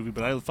Christmas movie,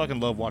 but I fucking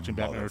love watching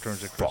Batman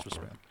Returns at Christmas,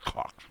 man.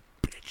 Cock,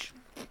 bitch.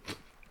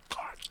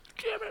 God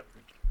damn it.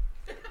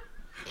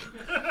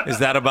 Is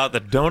that about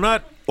the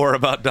donut or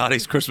about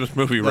Dottie's Christmas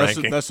movie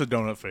ranking? That's the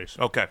donut face.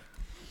 Okay.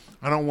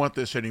 I don't want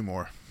this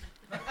anymore.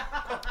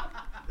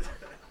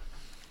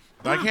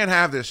 I can't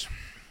have this.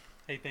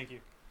 Hey, thank you.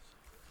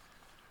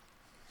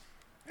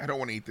 I don't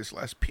want to eat this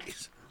last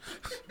piece.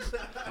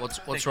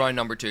 What's round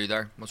number 2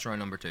 there? What's round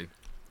number 2?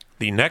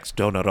 The next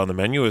donut on the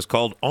menu is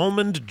called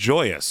Almond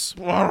Joyous.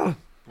 What?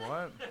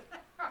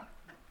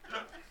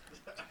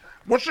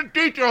 What's the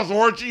details,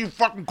 Orgy, you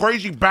fucking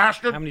crazy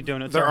bastard? How many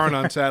donuts There are are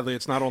none, sadly.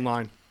 It's not all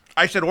 9.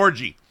 I said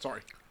Orgy.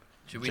 Sorry.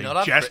 Should we not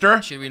have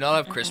Jester? Should we not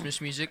have Christmas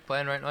music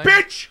playing right now?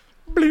 Bitch!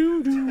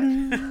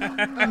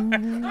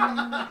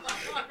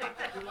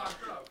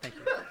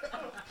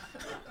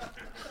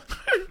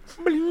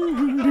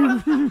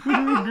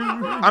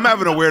 I'm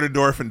having a weird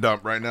endorphin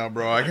dump right now,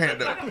 bro. I can't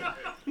do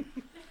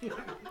it.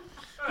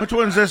 Which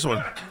one's this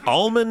one?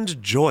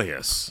 Almond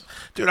Joyous.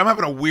 Dude, I'm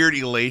having a weird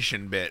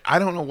elation bit. I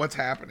don't know what's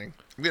happening.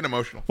 I'm getting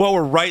emotional. Well,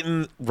 we're right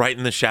in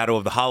the shadow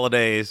of the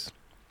holidays.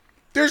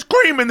 There's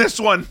cream in this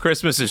one.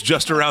 Christmas is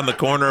just around the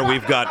corner.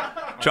 We've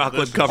got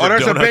chocolate-covered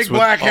donuts. Oh, there's a big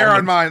black hair on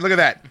almonds. mine. Look at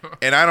that.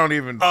 And I don't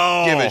even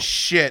give a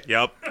shit.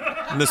 Yep.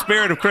 In the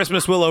spirit of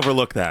Christmas, we'll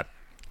overlook that.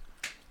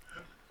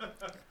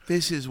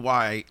 This is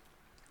why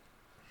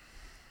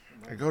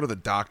I go to the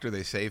doctor,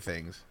 they say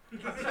things.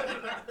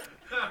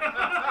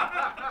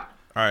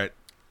 All right.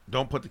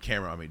 Don't put the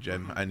camera on me,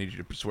 Jen. I need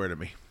you to swear to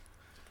me.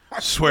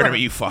 Swear to me,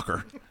 you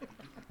fucker.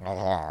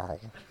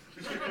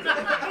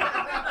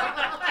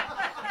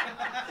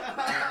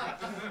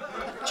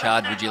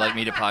 Chad, would you like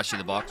me to pass you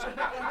the box?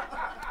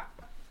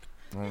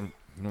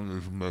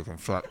 Making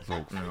fat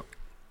jokes.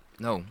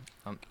 No,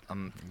 I'm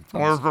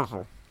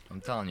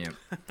telling you.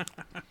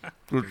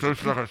 It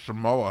tastes like a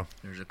Samoa.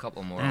 There's a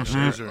couple more.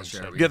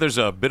 Mm-hmm. Yeah, there's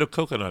a bit of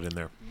coconut in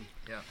there.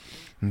 Yeah.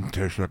 It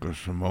tastes like a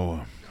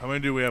Samoa. How many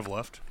do we have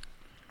left?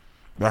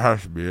 That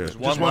has to be it. Just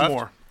one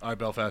more. All right,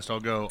 Belfast.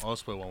 I'll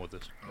split one with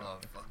this. Oh,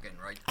 fucking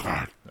right.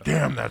 God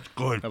damn, that's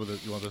good. How about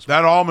this? You want this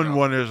That one? almond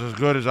one is as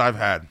good as I've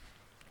had.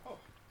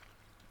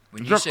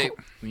 When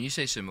you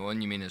say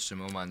Samoan, you mean a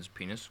Samoa man's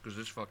penis? Because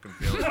this fucking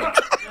feels like...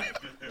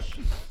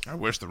 I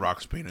wish The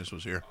Rock's penis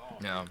was here.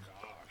 No.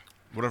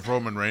 What if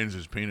Roman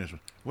Reigns' penis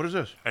was... What is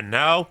this? And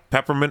now,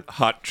 peppermint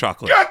hot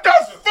chocolate. Get the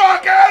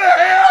fuck out of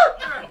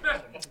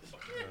here!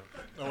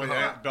 Oh, wait,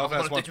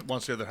 Belfast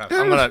wants the other half.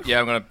 I'm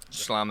gonna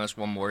slam this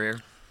one more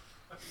here.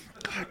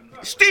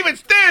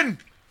 Steven's thin!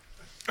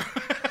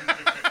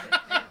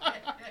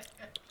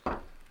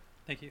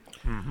 Thank you.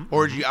 Mm-hmm.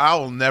 Orgy, I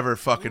will never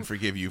fucking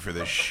forgive you for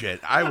this shit.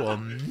 I will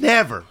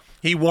never.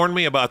 He warned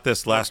me about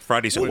this last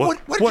Friday. So What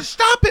did you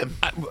stop him?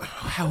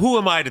 Who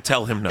am I to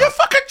tell him no? You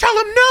fucking tell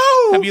him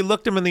no! Have you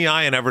looked him in the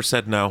eye and ever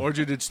said no?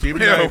 Orgy, did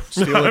Steven No.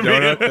 steal a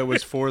donut that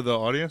was for the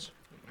audience?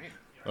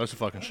 That's a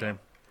fucking shame.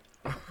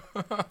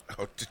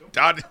 Oh,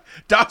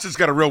 Dotson's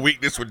got a real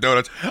weakness with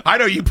donuts. I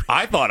know you.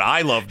 I thought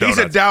I loved donuts.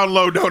 He's a down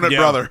low donut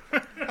brother.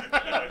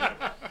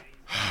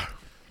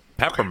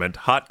 Peppermint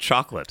hot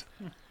chocolate.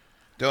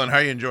 Dylan, how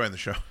are you enjoying the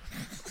show?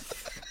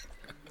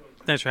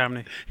 Thanks for having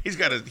me. He's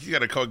got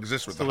to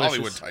coexist with the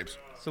Hollywood types.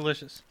 It's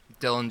delicious.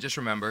 Dylan, just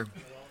remember,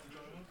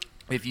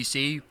 if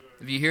you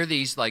hear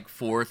these like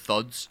 4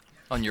 thuds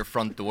on your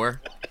front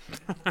door,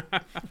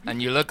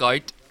 and you look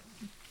out,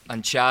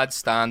 and Chad's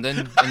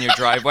standing in your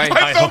driveway.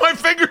 I saw my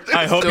fingers.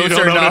 I hope you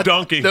don't own a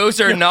donkey.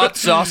 Those are not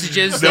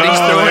sausages that No, he's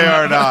throwing. they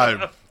are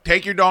not.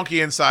 Take your donkey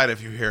inside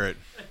if you hear it.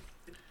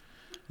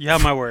 You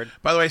have my word.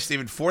 By the way,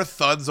 Steven, 4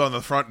 Thuds on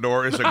the Front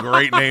Door is a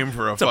great name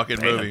for a fucking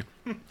movie.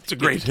 It's a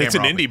great. It's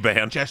an indie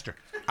band. Chester,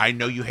 I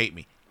know you hate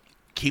me.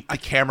 keep the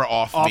camera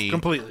off me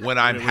completely. when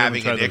I'm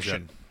having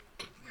addiction.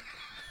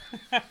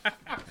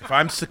 If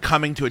I'm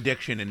succumbing to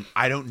addiction and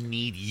I don't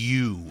need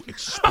you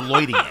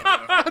exploiting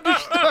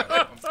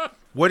it.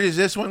 What does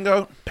this one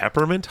go?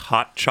 Peppermint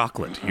hot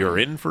chocolate. You're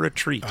in for a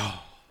treat.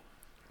 Oh.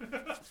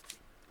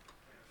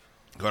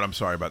 God, I'm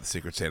sorry about the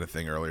Secret Santa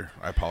thing earlier.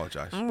 I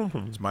apologize.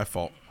 Mm-hmm. It's my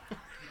fault.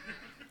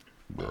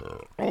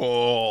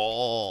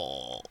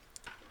 Oh.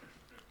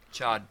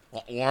 Chad.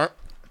 What?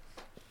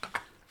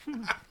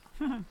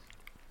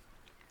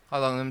 How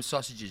long are them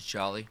sausages,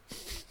 Charlie?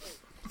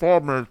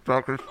 5 minutes,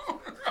 Doctor.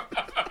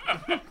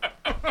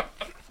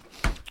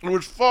 It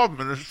was 5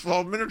 minutes.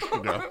 12 minutes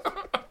ago.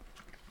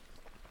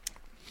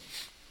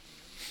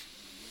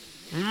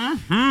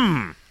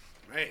 Mm-hmm.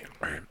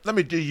 Man. Let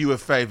me do you a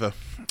favor.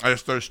 I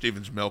just throw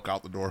Steven's milk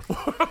out the door.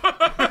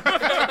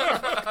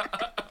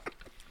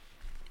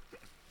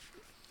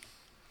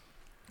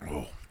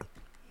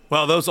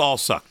 Well, those all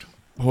sucked.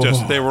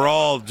 They were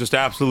all just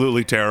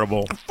absolutely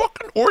terrible.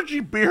 Fucking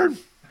orgy beard.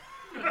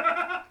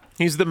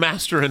 He's the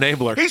master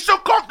enabler. He's so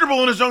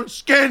comfortable in his own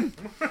skin.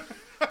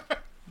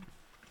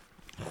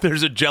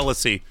 There's a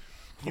jealousy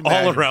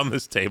all around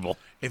this table.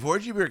 If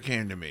Orgy Beard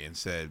came to me and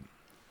said,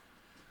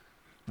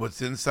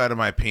 what's inside of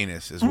my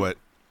penis is what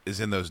is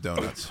in those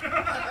donuts.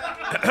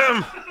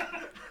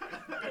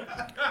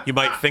 You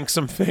might think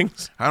some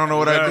things. I don't know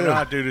what I do.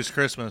 Nah, dude, it's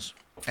Christmas.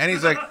 And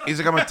he's like, I'm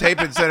going to tape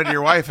it and send it to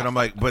your wife. And I'm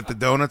like, but the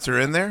donuts are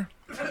in there?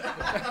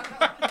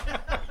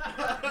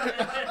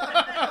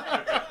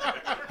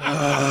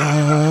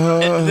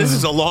 This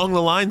is along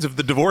the lines of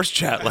the divorce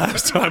chat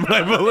last time,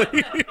 I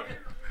believe.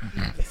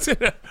 It's in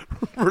a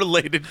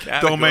related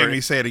category. Don't make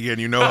me say it again.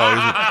 You know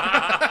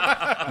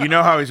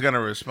how he's going to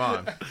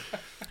respond.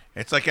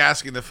 It's like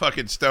asking the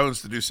fucking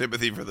Stones to do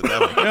Sympathy for the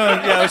Devil.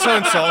 Yeah, it's so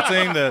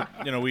insulting that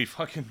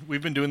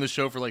we've been doing this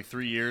show for like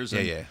 3 years.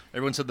 And yeah.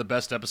 Everyone said the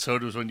best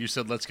episode was when you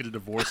said let's get a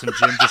divorce, and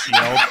Jim just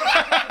yelled.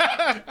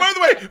 By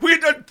the way, we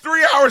had done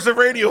 3 hours of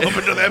radio up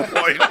until that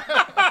point.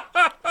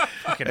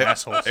 Fucking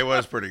assholes. It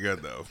was pretty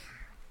good though.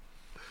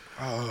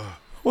 Oh.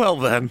 Well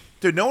then,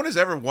 dude, no one has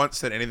ever once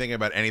said anything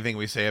about anything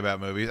we say about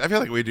movies. I feel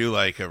like we do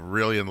like a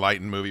really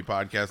enlightened movie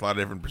podcast, a lot of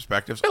different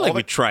perspectives. I feel like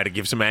we try to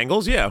give some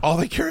angles, yeah. All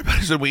they care about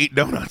is that we eat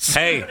donuts.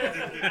 Hey,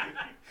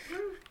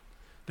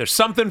 there's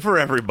something for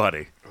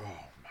everybody.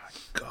 Oh my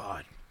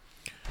God.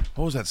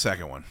 What was that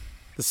second one?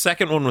 The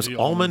second one was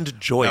Almond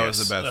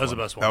Joyous. That was the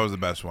best one. That was the best one. That was the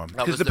best one. That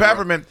Because was the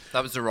peppermint...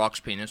 That was the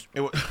Rock's penis.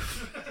 It was...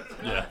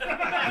 Yeah.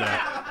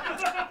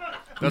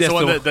 That's the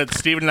one that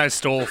Steven and I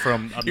stole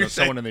from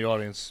someone in the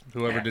audience,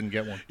 whoever didn't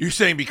get one. You're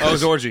saying because... Oh, it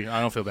was Orgy. I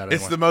don't feel bad anymore.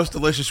 It's the most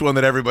delicious one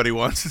that everybody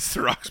wants. It's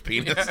the Rock's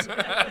penis.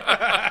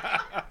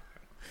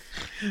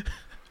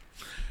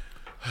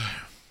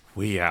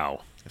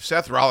 Weow. If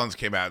Seth Rollins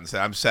came out and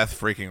said, I'm Seth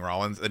freaking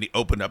Rollins, and he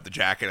opened up the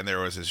jacket and there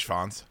was his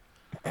fonts,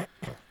 I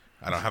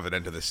don't have an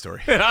end to this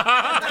story.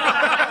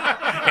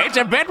 It's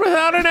a bit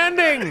without an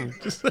ending.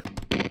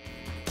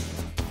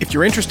 If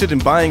you're interested in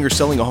buying or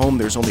selling a home,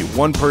 there's only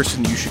one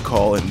person you should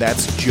call, and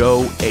that's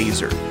Joe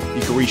Azer.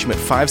 You can reach him at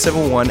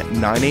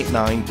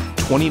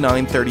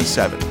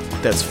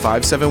 571-989-2937. That's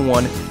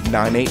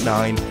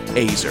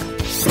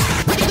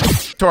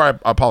 571-989-AZER. Tor, I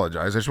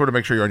apologize. I just want to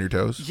make sure you're on your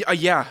toes.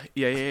 Yeah.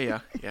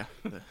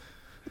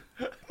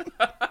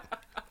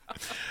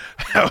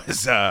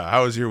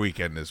 How was your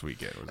weekend this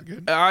weekend? Was it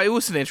good? It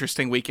was an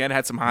interesting weekend.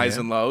 Had some highs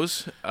and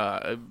lows.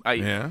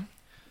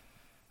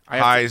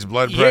 Highs,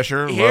 blood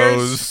pressure,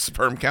 lows,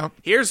 sperm count.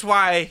 Here's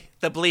why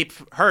the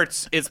bleep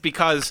hurts. It's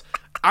because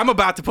I'm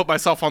about to put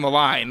myself on the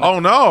line. Oh,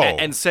 no.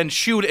 And send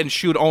shoot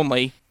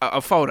only a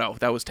photo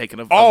that was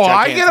taken of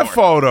I get a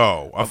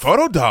photo. A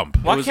photo dump.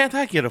 Why can't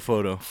I get a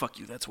photo? Fuck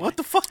you, that's why. What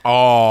the fuck?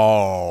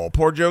 Oh,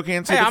 poor Joe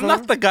can't see the I'm photo?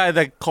 not the guy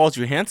that calls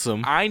you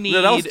handsome. I need...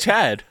 No, that was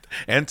Chad.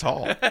 And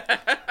tall.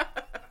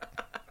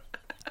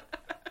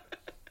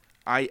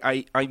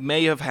 I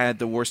may have had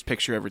the worst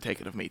picture ever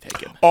taken of me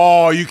taken.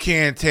 Oh, you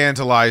can't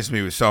tantalize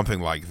me with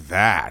something like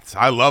that.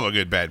 I love a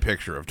good bad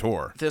picture of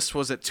Tor. This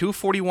was at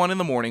 2:41 in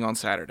the morning on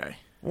Saturday.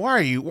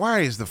 Why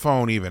is the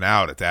phone even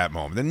out at that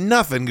moment? Then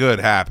nothing good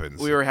happens.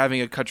 We were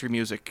having a country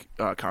music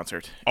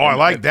concert. Oh, I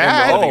like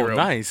that. Oh,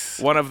 nice.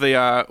 One of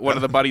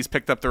the buddies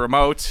picked up the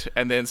remote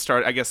and then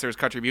started. I guess there was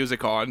country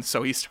music on,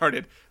 so he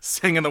started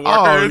singing the words.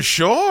 Oh,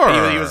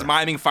 sure. He was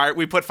miming fire.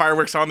 We put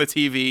fireworks on the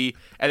TV,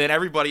 and then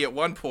everybody at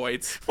one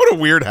point. What a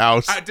weird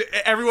house.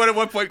 Everyone at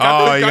one point. You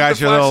got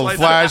your little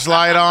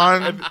flashlight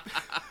on. Your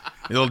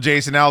little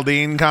Jason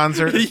Aldean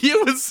concert. He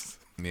was.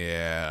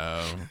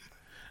 Yeah.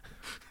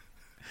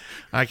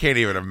 I can't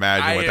even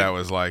imagine what that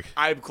was like.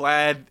 I'm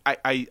glad.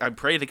 I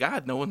pray to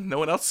God no one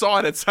else saw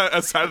it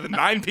outside of the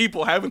 9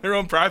 people having their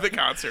own private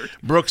concert.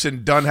 Brooks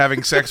and Dunn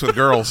having sex with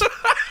girls.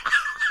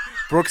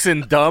 Brooks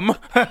and Dumb.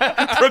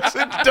 Brooks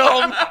and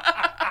Dumb.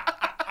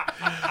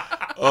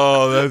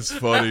 Oh, that's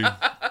funny.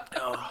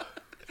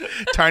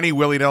 Tiny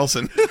Willie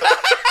Nelson.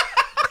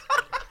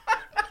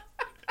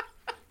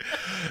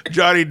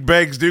 Johnny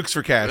begs Dukes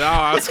for cash. No,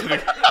 I was gonna.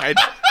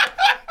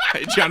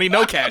 Johnny,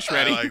 no cash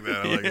ready. I like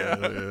that.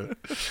 Yeah.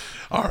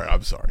 All right,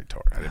 I'm sorry,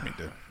 Tor. I didn't mean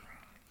to.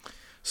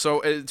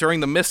 So during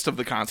the midst of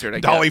the concert,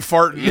 Dolly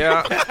farting.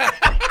 Yeah.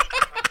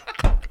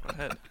 Go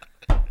ahead.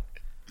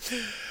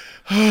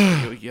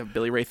 You have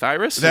Billy Ray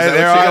Cyrus. Look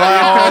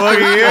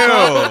at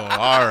you.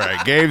 All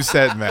right, game,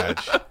 set,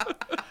 match.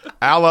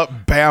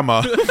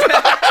 Alabama.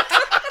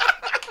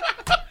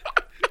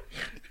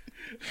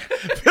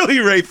 Billy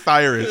Ray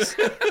Cyrus.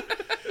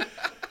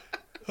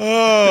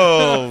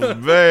 Oh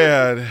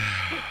man.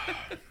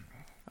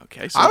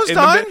 Okay, so I was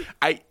done.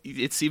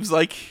 It seems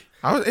like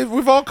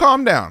we've all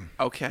calmed down.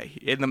 Okay,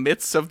 in the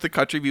midst of the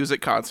country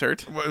music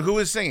concert, who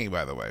was singing,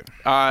 by the way?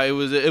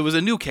 It was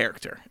a new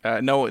character.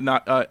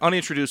 Not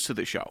unintroduced to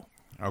the show.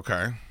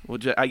 Okay.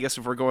 I guess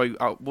if we're going,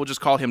 we'll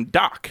just call him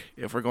Doc.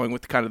 If we're going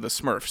with kind of the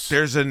Smurfs.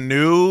 There's a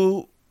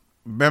new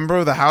member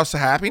of the House of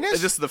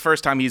Happiness? This is the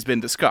first time he's been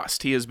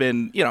discussed. He has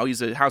been,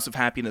 he's a House of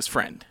Happiness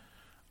friend.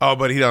 Oh,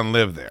 but he doesn't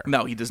live there.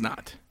 No, he does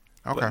not.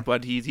 Okay.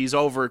 But he's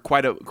over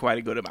quite a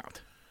good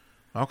amount.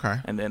 Okay.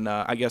 And then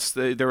I guess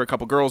there were a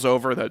couple girls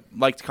over that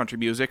liked country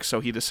music,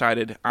 so he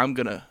decided I'm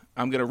gonna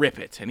rip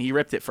it, and he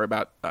ripped it for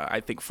about I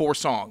think 4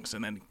 songs,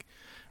 and then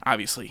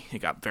obviously it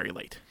got very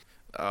late.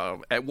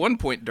 At one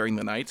point during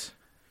the night,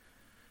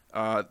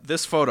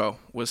 this photo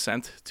was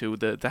sent to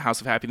the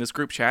House of Happiness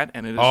group chat,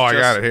 and it is I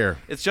got it here.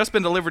 It's just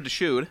been delivered to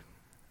Shude.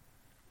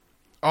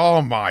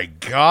 Oh my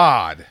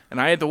God! And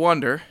I had to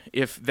wonder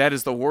if that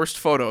is the worst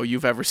photo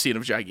you've ever seen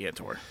of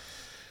Gigantor.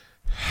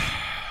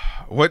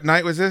 What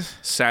night was this?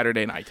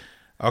 Saturday night.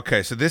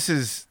 Okay, so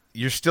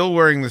you're still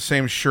wearing the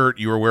same shirt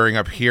you were wearing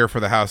up here for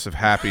the House of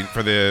Happy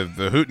for the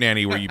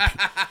Hootenanny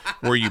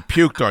where you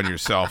puked on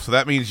yourself. So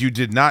that means you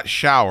did not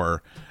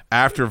shower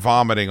after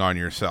vomiting on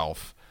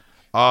yourself.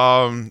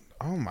 Oh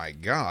my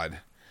God.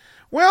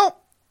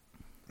 Well,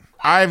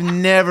 I've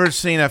never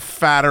seen a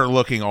fatter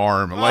looking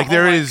arm. Like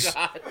there is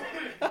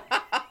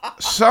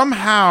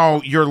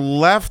somehow your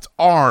left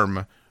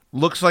arm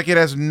looks like it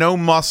has no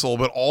muscle,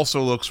 but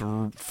also looks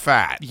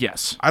fat.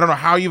 Yes. I don't know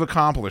how you've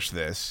accomplished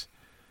this.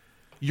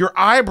 Your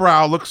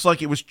eyebrow looks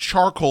like it was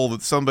charcoal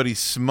that somebody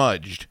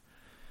smudged.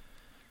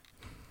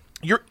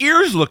 Your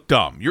ears look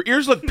dumb. Your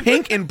ears look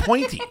pink and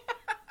pointy.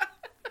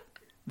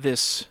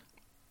 This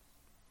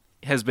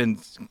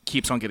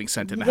keeps on getting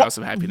sent in the House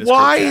of Happiness.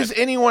 Why is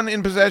anyone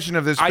in possession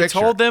of this picture? I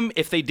told them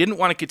if they didn't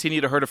want to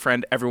continue to hurt a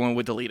friend, everyone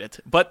would delete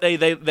it. But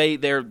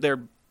they're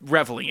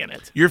reveling in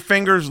it. Your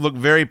fingers look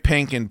very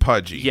pink and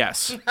pudgy.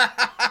 Yes.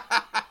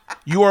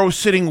 You are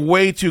sitting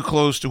way too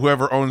close to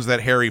whoever owns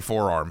that hairy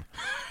forearm.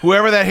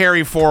 Whoever that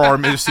hairy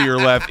forearm is to your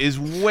left is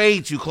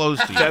way too close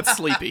to you. That's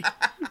Sleepy.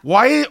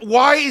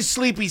 Why is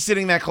Sleepy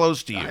sitting that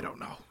close to you? I don't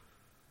know.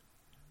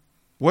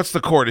 What's the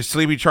cord? Is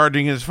Sleepy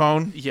charging his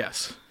phone?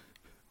 Yes.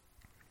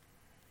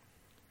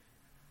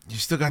 You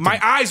still got my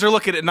eyes are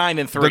looking at 9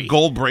 and 3. The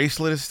gold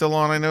bracelet is still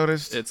on, I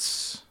noticed.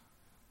 Is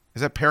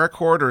that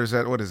paracord or is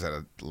that, what is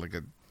that, like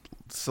a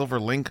silver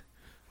link?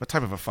 What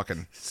type of a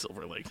fucking...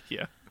 Silver link,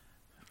 yeah.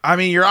 I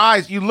mean, your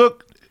eyes, you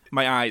look...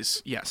 My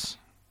eyes, yes.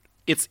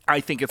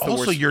 I think it's the worst.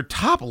 Also, your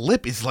top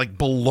lip is like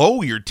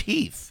below your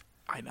teeth.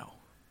 I know.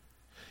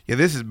 Yeah,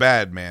 this is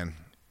bad, man.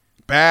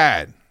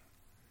 Bad.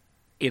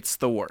 It's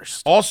the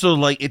worst. Also,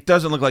 like, it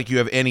doesn't look like you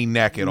have any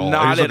neck at all.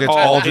 Not at it's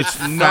all. Just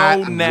it's fat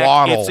no neck.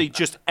 waddle. It's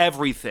just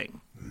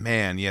everything.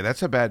 Man, yeah,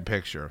 that's a bad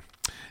picture.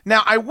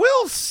 Now, I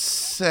will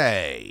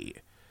say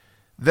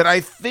that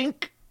I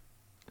think...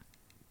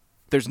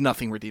 There's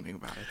nothing redeeming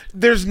about it.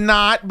 There's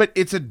not, but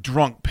it's a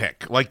drunk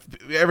pic. Like,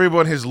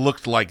 everyone has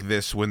looked like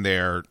this when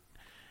they're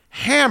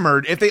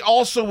hammered. If they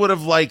also would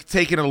have, like,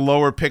 taken a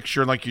lower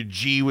picture and, like, your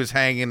G was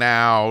hanging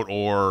out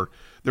or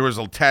there was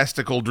a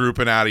testicle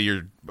drooping out of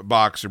your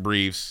boxer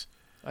briefs.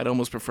 I'd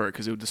almost prefer it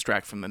because it would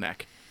distract from the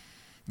neck.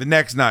 The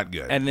neck's not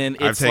good. And then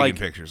I've it's taken like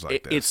pictures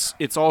like this.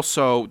 It's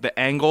also the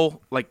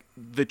angle, like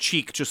the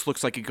cheek just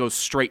looks like it goes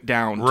straight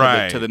down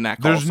to the neck.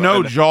 There's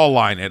also. no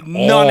jawline at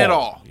all. None at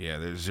all. Yeah,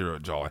 there's zero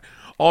jawline.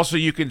 Also,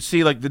 you can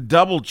see like the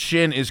double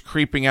chin is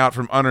creeping out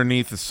from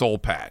underneath the soul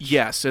patch.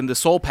 Yes, and the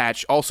soul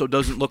patch also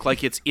doesn't look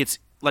like it's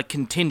like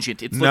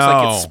contingent. It looks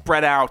like it's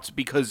spread out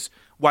because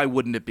why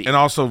wouldn't it be? And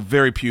also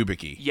very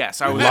pubic-y.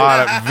 Yes, a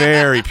lot of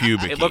very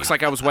pubic-y. It looks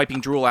like I was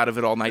wiping drool out of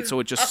it all night, so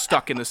it just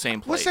stuck in the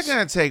same What's place. that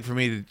going to take for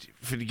me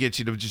to get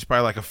you to just buy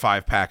like a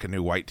 5-pack of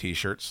new white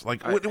T-shirts?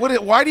 Like,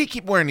 why do you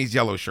keep wearing these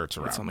yellow shirts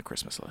around? It's on the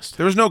Christmas list.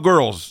 There was no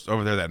girls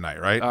over there that night,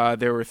 right?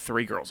 There were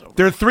 3 girls over.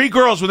 There are 3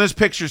 girls when this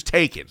picture's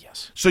taken.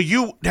 Yes. So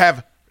you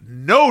have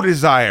no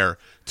desire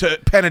to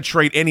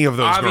penetrate any of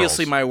those girls.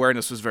 Obviously, my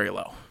awareness was very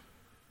low.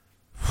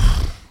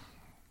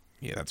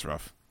 Yeah, that's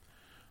rough.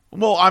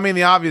 Well, I mean,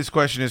 the obvious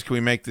question is, can we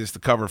make this the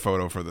cover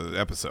photo for the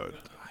episode?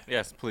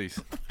 Yes, please.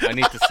 I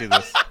need to see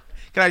this.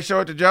 Can I show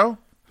it to Joe?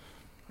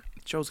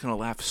 Joe's going to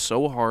laugh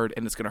so hard,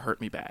 and it's going to hurt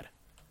me bad.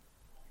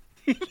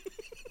 I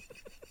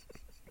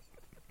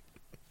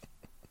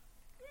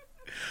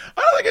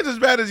don't think it's as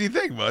bad as you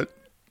think, bud.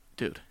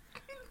 Dude.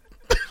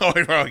 Oh,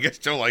 well, I guess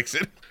Joe likes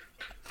it.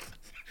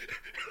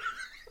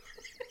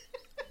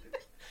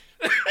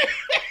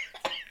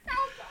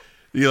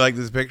 Do you like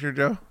this picture,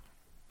 Joe?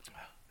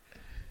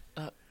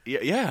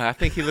 Yeah, I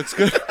think he looks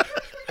good.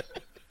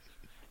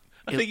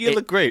 I think he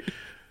look great.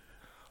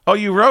 Oh,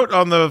 you wrote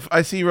on the.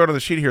 I see you wrote on the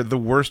sheet here. The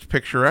worst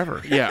picture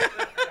ever. Yeah.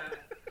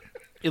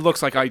 It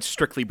looks like I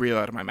strictly breathe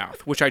out of my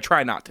mouth, which I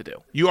try not to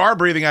do. You are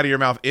breathing out of your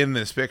mouth in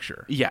this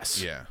picture.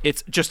 Yes. Yeah.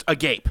 It's just a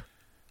gape.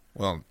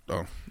 Well,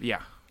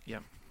 Yeah. Yeah.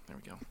 There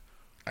we go.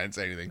 I didn't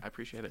say anything. I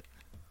appreciate it.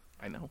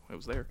 I know. It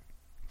was there.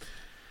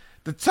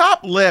 The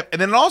top lip,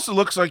 and then it also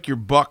looks like you're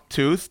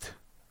buck-toothed.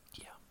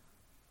 Yeah.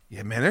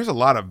 Yeah, man, there's a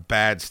lot of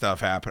bad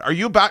stuff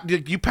happening.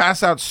 Did you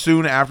pass out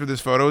soon after this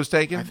photo was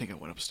taken? I think I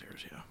went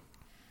upstairs, yeah.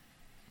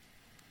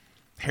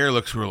 Hair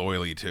looks real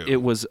oily, too.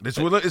 It was...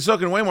 It's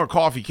looking way more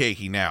coffee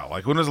cakey now.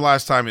 Like, when was the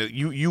last time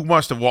you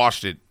must have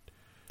washed it?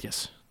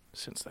 Yes.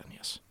 Since then,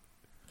 yes.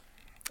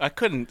 I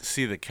couldn't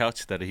see the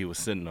couch that he was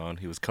sitting on.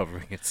 He was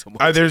covering it so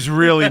much. There's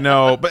really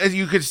no... But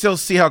you could still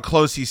see how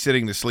close he's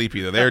sitting to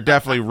Sleepy, though. They're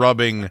definitely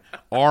rubbing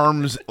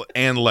arms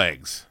and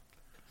legs.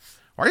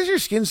 Why is your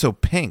skin so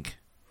pink?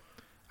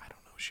 I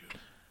don't know, shoot.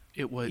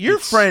 It was... Your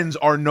friends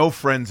are no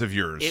friends of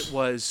yours. It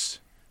was...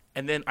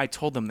 And then I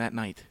told them that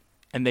night,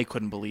 and they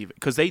couldn't believe it.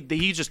 Because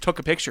he just took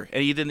a picture,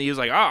 and he was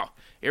like, oh,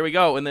 here we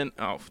go. And then,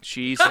 oh,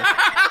 jeez.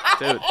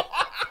 Dude,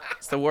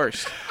 it's the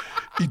worst.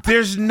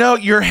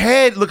 Your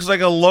head looks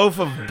like a loaf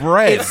of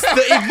bread.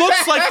 It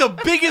looks like the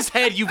biggest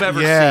head you've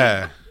ever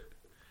yeah. seen.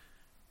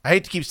 I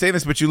hate to keep saying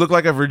this, but you look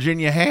like a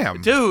Virginia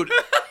ham. Dude.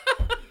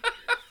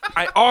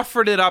 I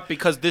offered it up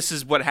because this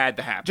is what had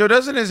to happen. Joe,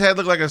 doesn't his head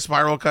look like a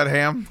spiral cut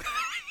ham?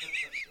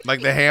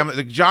 Like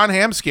the John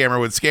Ham scammer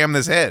would scam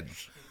this head.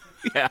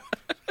 Yeah.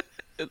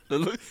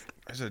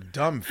 It's a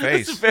dumb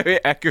face. It's a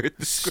very accurate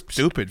description.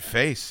 Stupid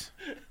face.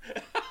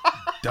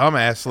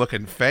 Dumbass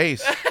looking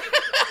face.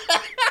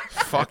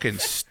 Fucking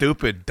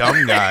stupid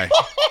dumb guy.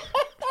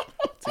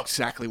 That's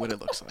exactly what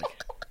it looks like.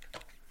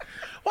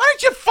 Why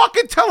didn't you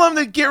fucking tell him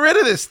to get rid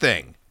of this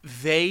thing?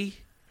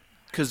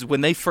 Because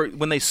when they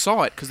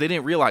saw it, because they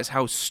didn't realize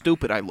how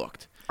stupid I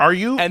looked. Are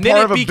you part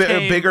of a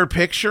bigger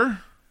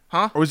picture?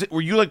 Huh? Or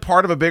were you like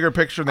part of a bigger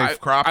picture and they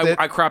cropped it?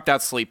 I cropped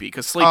out Sleepy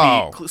because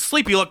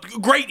Sleepy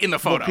looked great in the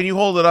photo. Well, can you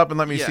hold it up and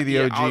let me see the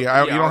OG? You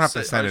don't I'll have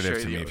to send it show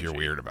to me you if you're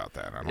weird about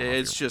that.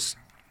 It's just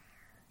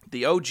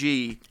the OG.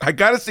 I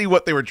got to see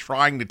what they were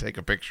trying to take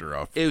a picture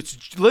of.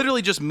 It's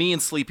literally just me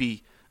and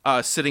Sleepy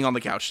sitting on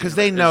the couch. Because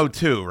they know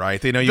too,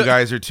 right? They know you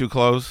guys are too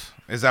close.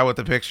 Is that what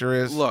the picture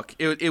is? Look,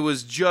 it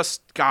was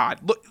just God.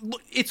 Look,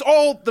 it's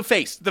all the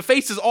face. The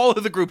face is all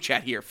of the group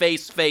chat here.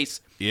 Face.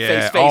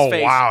 Yeah.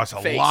 Face, wow, it's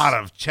a face. lot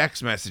of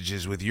text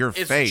messages with your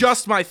face. It's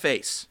just my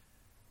face.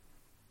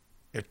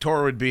 If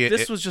Tor would be...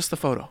 This was just the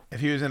photo.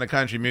 If he was in a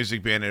country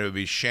music band, it would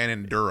be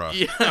Shannon Dura.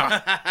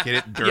 Yeah. Get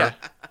it, Dura? Yeah.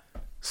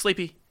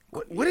 Sleepy.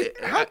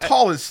 How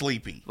tall is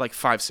Sleepy? Like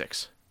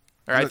 5'6".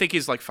 Or I think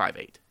he's like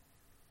 5'8".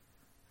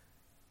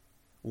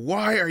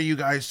 Why are you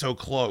guys so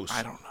close?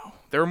 I don't know.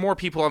 There are more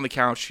people on the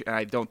couch, and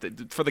I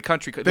don't... For the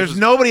country... There's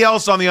nobody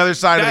else on the other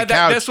side of the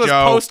couch, This was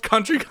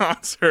post-country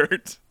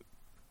concert.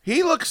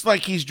 He looks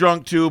like he's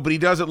drunk, too, but he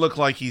doesn't look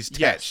like he's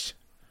touched.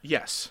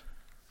 Yes.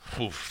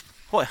 Oof.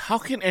 Boy, how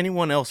can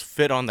anyone else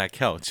fit on that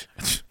couch?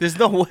 There's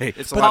no way.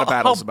 It's a lot of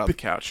battles about the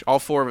couch. All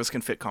four of us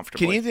can fit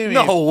comfortably. Can you do me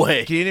No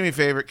way. Can you do me a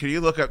favor? Can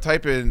you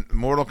type in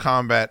Mortal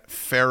Kombat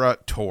Farah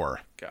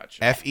Tor.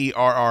 Gotcha.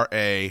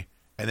 Ferra,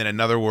 and then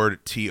another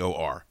word,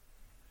 Tor.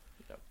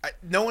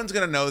 No one's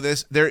going to know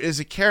this. There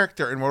is a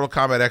character in Mortal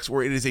Kombat X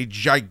where it is a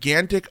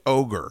gigantic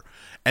ogre,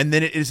 and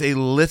then it is a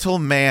little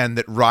man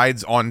that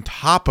rides on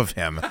top of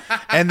him,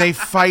 and they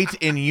fight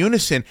in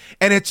unison,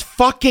 and it's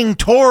fucking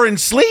Tor and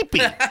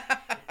Sleepy.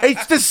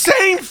 It's the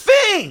same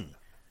thing.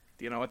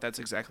 You know what? That's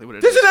exactly what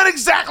it is. Isn't that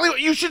exactly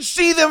what you should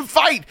see them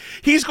fight?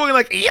 He's going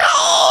like,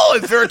 yo,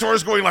 and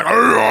Ferrator's going like, and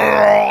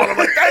I'm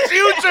like, that's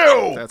you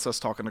two. That's us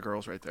talking to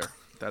girls right there.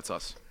 That's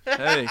us.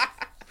 Hey.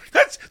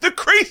 That's the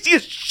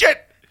craziest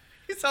shit.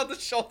 He's on the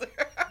shoulder.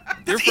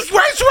 He's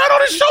right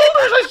on his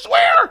shoulders, I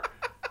swear.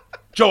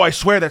 Joe, I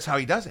swear that's how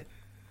he does it.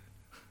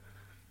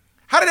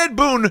 How did Ed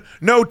Boon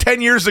know 10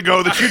 years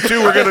ago that you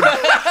two were going to...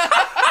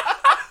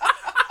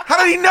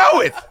 How did he know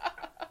it?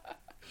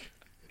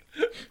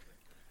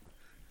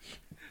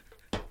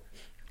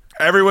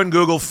 Everyone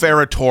Google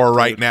Ferrator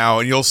right now,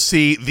 and you'll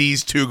see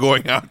these two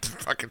going out to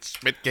fucking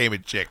spit game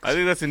and chicks. I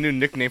think that's a new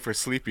nickname for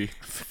Sleepy.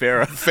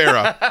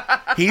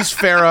 Farah. He's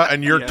Farah,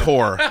 and you're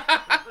Tor.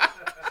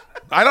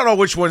 I don't know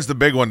which one's the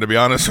big one, to be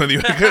honest with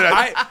you.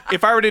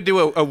 If I were to do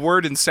a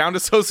word and sound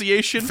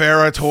association,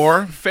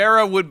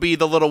 Farah would be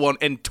the little one,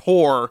 and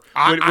Tor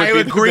would I be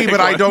agree, the big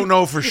but one. I don't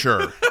know for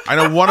sure. I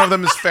know one of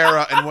them is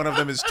Farah and one of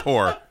them is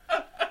Tor.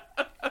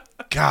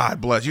 God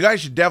bless. You guys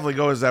should definitely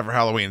go as that for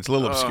Halloween. It's a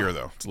little obscure,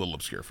 though. It's a little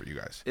obscure for you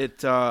guys. This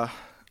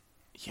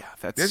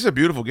is a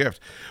beautiful gift.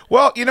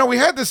 Well, we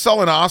had the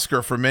Sullen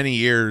Oscar for many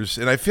years,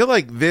 and I feel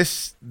like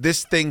this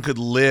thing could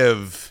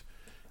live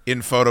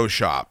in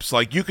Photoshops.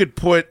 Like, you could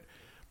put...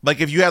 Like,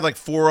 if you had, like,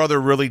 4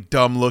 other really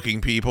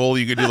dumb-looking people,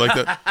 you could do, like,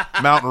 the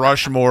Mount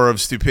Rushmore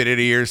of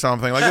stupidity or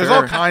something. Like, there's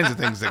all kinds of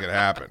things that could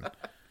happen.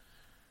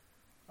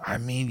 I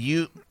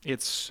mean,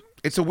 It's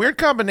a weird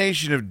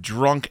combination of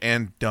drunk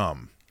and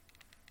dumb.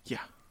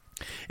 Yeah.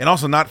 And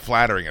also not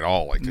flattering at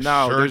all. Like the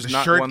there's the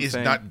not shirt one is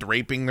thing. not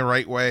draping the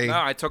right way.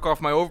 No, I took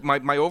off my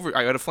over.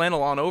 I had a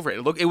flannel on over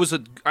it.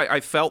 I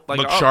felt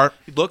like sharp.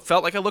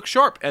 Felt like I looked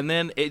sharp, and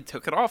then it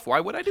took it off. Why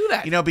would I do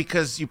that?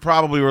 Because you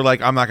probably were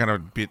like, I'm not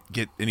gonna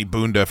get any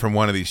bunda from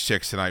one of these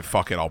chicks tonight.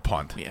 Fuck it, I'll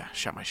punt. Yeah,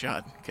 shot my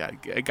shot.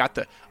 I got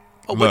the.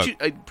 Oh,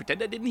 Look, I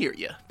pretend I didn't hear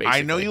you. Basically.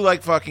 I know you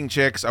like fucking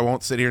chicks. I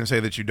won't sit here and say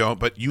that you don't,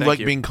 but you Thank like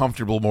you. being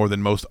comfortable more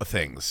than most if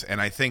and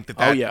I think that.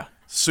 Oh, yeah.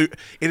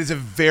 It is a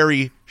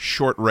very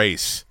short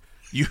race.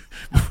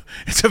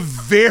 It's a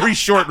very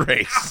short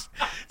race.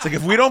 It's like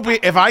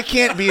if I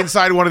can't be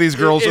inside one of these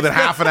girls within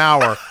half an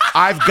hour,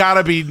 I've got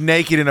to be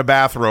naked in a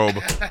bathrobe,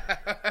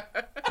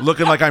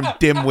 looking like I'm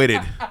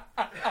dim-witted.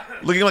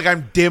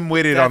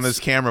 On this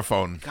camera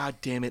phone. God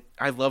damn it!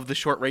 I love the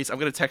short race. I'm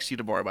gonna text you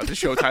tomorrow about the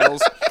show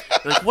titles.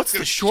 Like, what's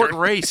the short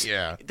race?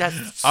 Yeah,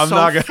 I'm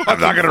not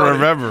gonna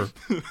remember.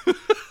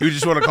 You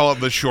just want to call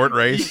it the short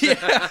race?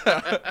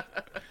 Yeah.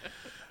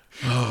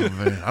 Oh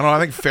man, I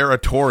think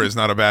Ferrator is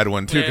not a bad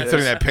one too,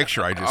 considering that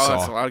picture I just saw.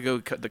 That's a lot of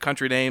good. The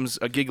country names.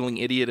 A giggling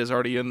idiot is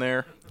already in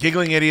there.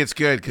 Giggling idiot's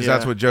good because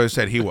that's what Joe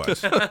said he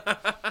was.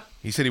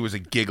 He said he was a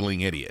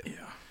giggling idiot.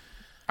 Yeah.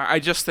 I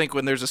just think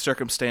when there's a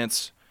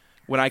circumstance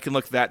when I can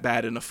look that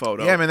bad in a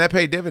photo. Yeah, man, that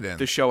paid dividends.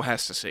 The show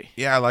has to see.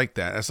 Yeah, I like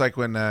that. That's like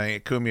when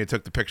Kumia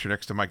took the picture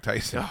next to Mike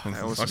Tyson.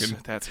 Oh,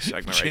 that's a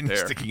segment right chin there.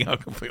 Sticking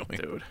out completely.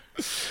 Dude.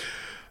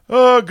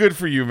 Oh, good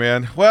for you,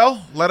 man.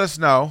 Well, let us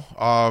know.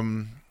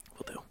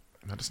 Will do.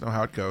 Let us know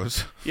how it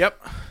goes.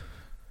 Yep.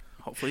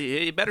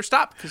 Hopefully, it better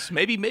stop because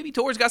maybe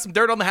Tor's got some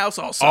dirt on the house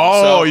also.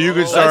 Oh, so you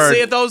could start.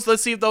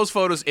 Let's see if those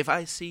photos. If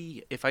I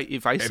see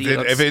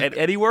it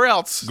anywhere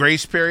else,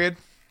 grace period.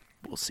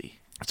 We'll see.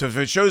 So if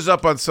it shows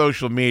up on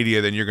social media,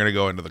 then you're going to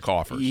go into the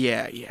coffers.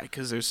 Yeah,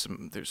 because there's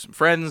some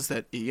friends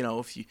that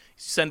if you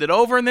send it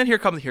over, and then here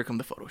come the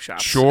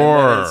Photoshops.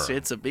 Sure,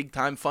 it's a big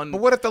time fun.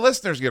 But what if the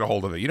listeners get a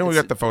hold of it? We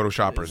got the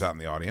Photoshoppers out in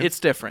the audience. It's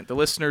different. The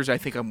listeners, I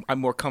think, I'm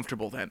more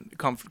comfortable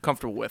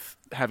comfortable with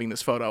having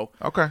this photo.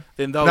 Okay.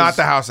 Than those. Not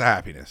the House of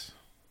Happiness.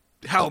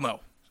 Hell no.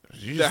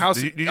 Did you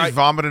just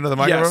vomit into the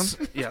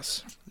microphone?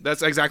 Yes.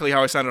 That's exactly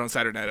how I sounded on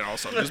Saturday night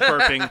also. Just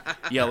burping,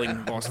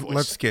 yelling, lost voice.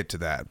 Let's get to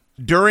that.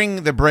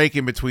 During the break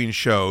in between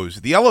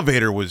shows, the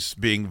elevator was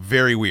being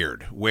very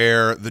weird,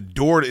 where the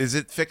door... Is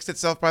it fixed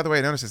itself, by the way?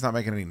 I noticed it's not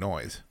making any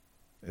noise.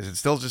 Is it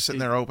still just sitting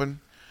there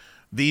open?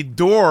 The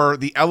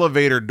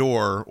elevator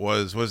door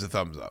was a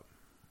thumbs up.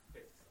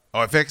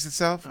 Oh, it fixed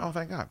itself? Oh,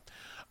 thank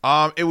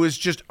God. It was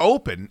just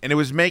open, and it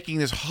was making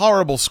this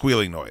horrible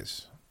squealing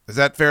noise. Is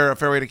that a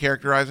fair way to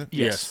characterize it?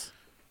 Yes.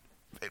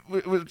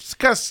 It was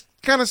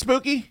kind of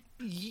spooky.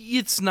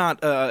 It's not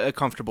a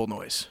comfortable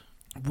noise.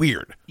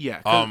 Weird.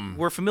 Yeah.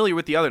 We're familiar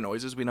with the other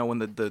noises. We know when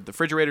the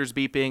refrigerator's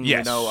beeping.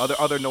 Yes. We know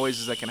other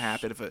noises that can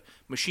happen. If a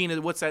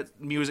machine, what's that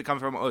music coming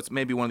from? Oh, it's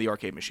maybe one of the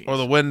arcade machines. Or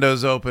the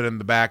windows open in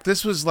the back.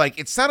 This was like,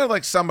 it sounded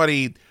like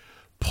somebody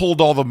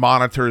pulled all the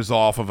monitors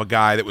off of a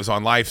guy that was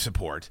on life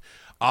support.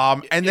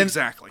 And then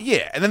exactly.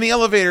 Yeah. And then the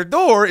elevator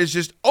door is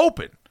just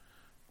open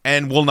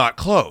and will not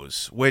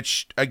close,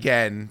 which,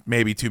 again,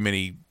 maybe too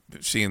many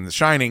seeing The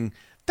Shining.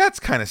 That's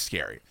kind of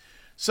scary.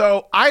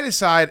 So I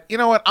decide, you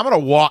know what? I'm going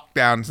to walk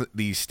down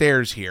these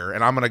stairs here,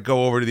 and I'm going to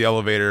go over to the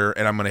elevator,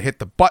 and I'm going to hit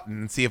the button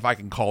and see if I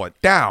can call it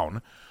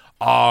down.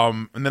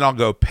 And then I'll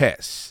go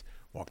piss.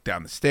 Walk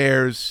down the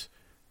stairs,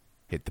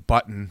 hit the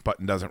button.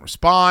 Button doesn't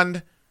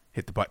respond.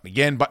 Hit the button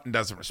again. Button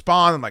doesn't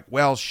respond. I'm like,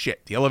 well,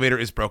 shit. The elevator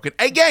is broken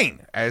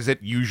again, as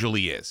it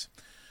usually is.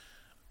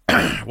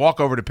 Walk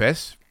over to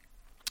piss.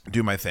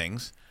 Do my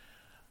things.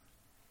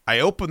 I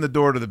open the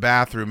door to the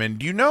bathroom,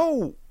 and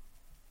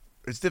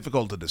it's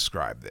difficult to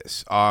describe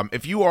this.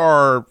 If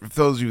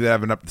those of you that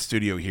haven't up the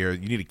studio here,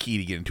 you need a key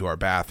to get into our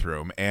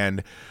bathroom.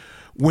 And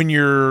when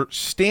you're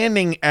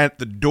standing at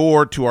the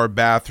door to our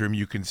bathroom,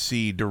 you can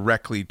see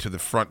directly to the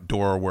front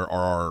door where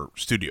our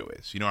studio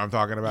is. You know what I'm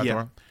talking about?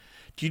 Yeah.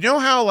 Do you know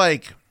how,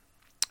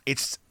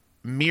 it's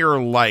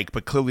mirror-like,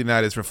 but clearly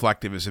not as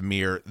reflective as a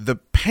mirror? The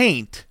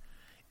paint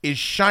is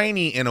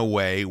shiny in a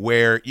way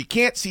where you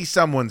can't see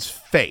someone's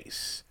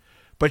face,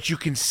 but you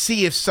can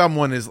see if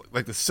someone is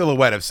like the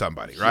silhouette of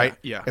somebody, right?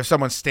 Yeah. If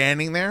someone's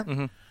standing there.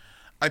 Mm-hmm.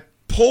 I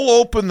pull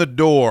open the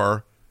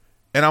door,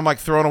 and I'm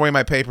throwing away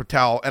my paper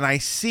towel, and I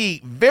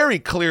see very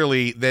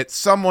clearly that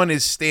someone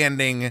is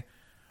standing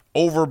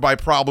over by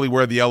probably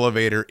where the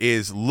elevator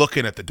is,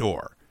 looking at the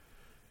door.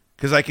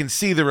 Because I can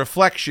see the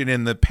reflection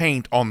in the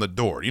paint on the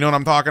door. You know what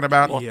I'm talking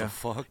about? What the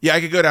fuck? Yeah, I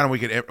could go down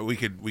and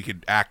we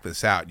could act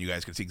this out, and you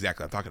guys could see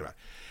exactly what I'm talking about.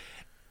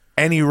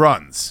 And he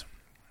runs.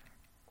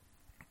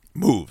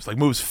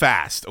 Moves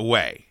fast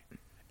away.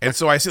 And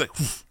so I see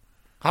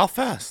how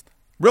fast?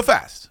 Real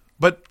fast.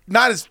 But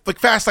not as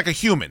fast like a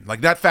human.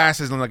 Not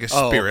fast as in a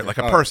spirit, like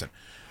a person.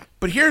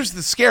 But here's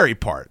the scary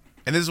part.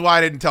 And this is why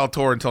I didn't tell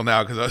Tor until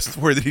now, because I was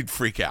worried that he'd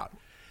freak out.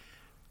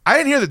 I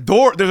didn't hear the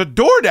door. There's a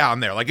door down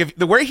there. If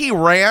the way he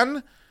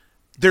ran,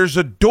 there's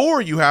a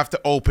door you have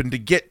to open to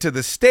get to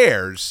the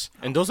stairs.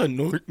 And those are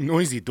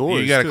noisy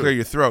doors. You got to clear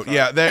your throat.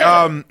 Yeah, they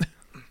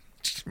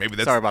Maybe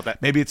that's Sorry about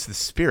that. Maybe it's the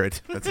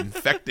spirit that's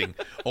infecting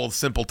old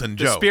simpleton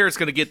Joe. The spirit's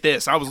gonna get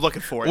this. I was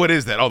looking for it. What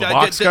is that? Oh, the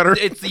box cutter?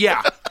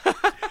 Yeah.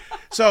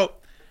 So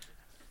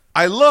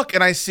I look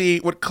and I see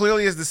what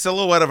clearly is the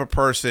silhouette of a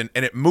person,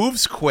 and it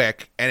moves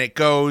quick, and it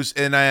goes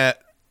in a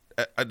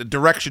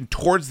direction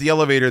towards the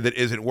elevator that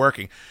isn't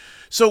working.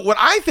 So what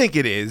I think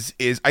it is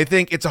I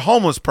think it's a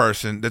homeless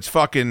person that's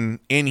fucking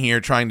in here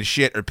trying to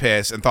shit or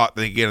piss and thought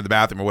they could get in the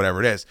bathroom or whatever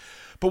it is.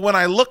 But when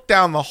I look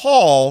down the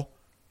hall,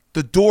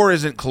 the door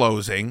isn't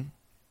closing.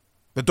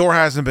 The door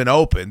hasn't been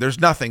opened. There's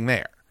nothing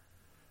there.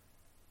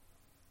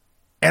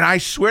 And I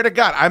swear to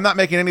God, I'm not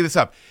making any of this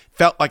up.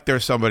 Felt like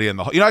there's somebody in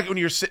the hall. You know, like when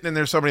you're sitting and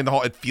there's somebody in the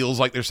hall, it feels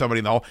like there's somebody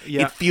in the hall.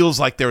 Yeah. It feels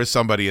like there was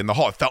somebody in the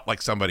hall. It felt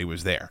like somebody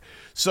was there.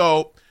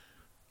 So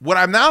what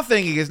I'm now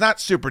thinking is not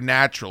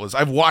supernatural. Is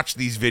I've watched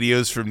these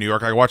videos from New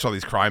York. I watch all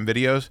these crime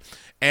videos.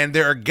 And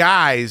there are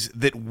guys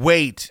that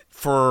wait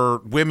for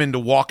women to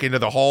walk into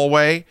the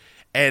hallway,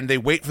 and they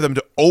wait for them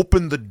to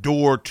open the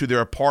door to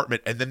their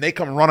apartment, and then they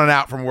come running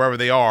out from wherever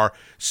they are,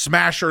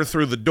 smash her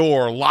through the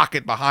door, lock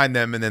it behind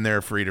them, and then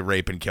they're free to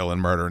rape and kill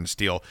and murder and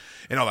steal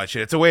and all that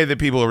shit. It's a way that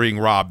people are being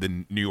robbed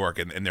in New York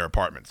in their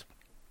apartments.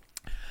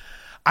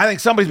 I think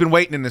somebody's been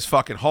waiting in this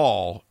fucking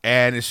hall,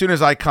 and as soon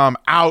as I come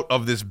out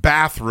of this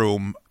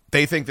bathroom,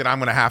 they think that I'm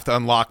going to have to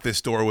unlock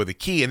this door with a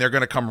key, and they're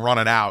going to come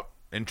running out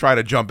and try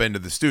to jump into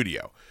the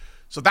studio.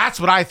 So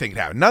that's what I think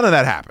happened. None of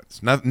that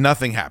happens.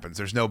 Nothing happens.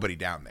 There's nobody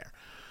down there.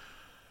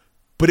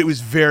 But it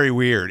was very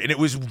weird. And it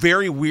was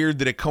very weird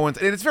that it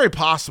coincided. And it's very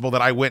possible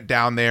that I went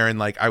down there and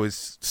like I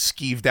was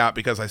skeeved out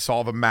because I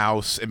saw the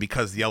mouse and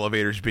because the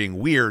elevator's being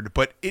weird.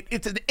 But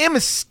it's an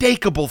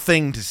unmistakable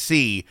thing to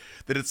see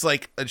that it's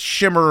like a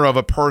shimmer of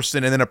a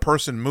person and then a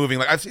person moving.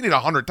 Like I've seen it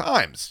 100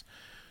 times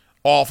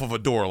off of a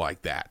door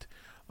like that.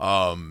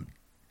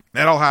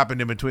 That all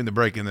happened in between the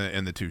break and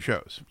the two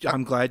shows.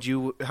 I'm glad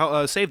you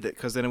saved it,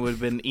 because then it would have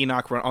been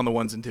Enoch on the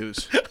ones and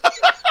twos.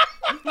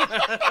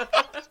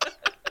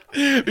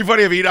 It'd be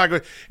funny if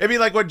Enoch. It'd be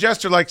like what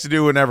Jester likes to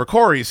do whenever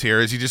Corey's here,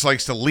 is he just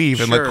likes to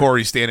leave and let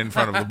Corey stand in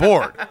front of the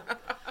board.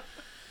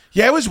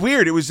 Yeah, it was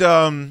weird. It was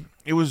one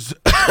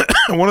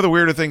of the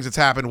weirder things that's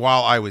happened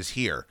while I was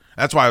here.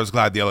 That's why I was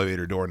glad the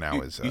elevator door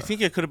now is. You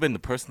think it could have been the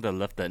person that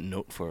left that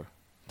note for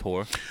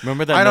Tor?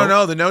 Remember that? I don't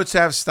know. The notes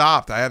have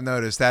stopped. I have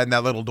noticed that, and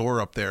that little door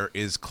up there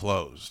is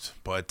closed.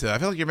 But I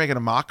feel like you're making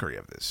a mockery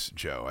of this,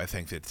 Joe. I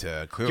think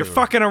that clearly you're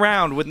fucking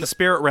around with the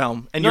spirit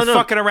realm, and you're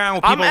fucking around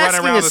with people running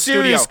around the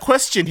studio. I'm asking a serious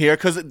question here,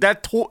 because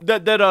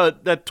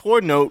that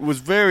Tor note was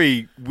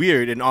very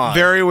weird and odd.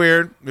 Very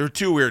weird. There were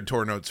two weird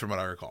Tor notes from what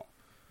I recall.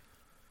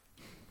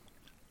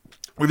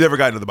 We've never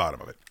gotten to the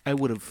bottom of it. I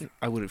would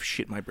have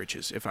shit my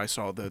britches if I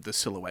saw the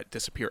silhouette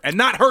disappear and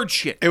not heard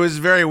shit. It was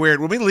very weird.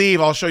 When we leave,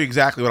 I'll show you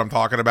exactly what I'm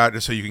talking about,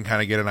 just so you can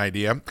kind of get an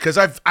idea. Because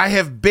I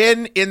have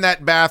been in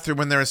that bathroom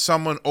when there is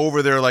someone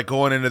over there, like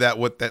going into that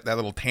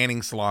little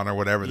tanning salon or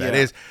whatever that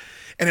is,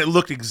 and it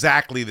looked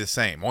exactly the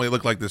same. Only it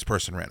looked like this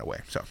person ran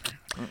away. So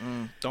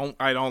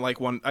I don't like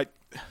one.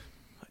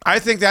 I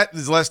think that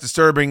is less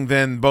disturbing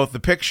than both the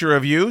picture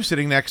of you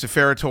sitting next to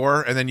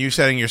Ferritor and then you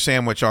setting your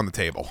sandwich on the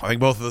table. I think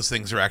both of those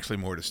things are actually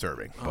more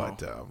disturbing,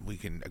 but we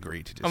can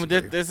agree to disagree. I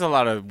mean, there's a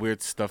lot of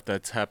weird stuff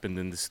that's happened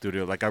in the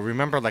studio. Like, I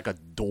remember, like, a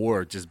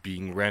door just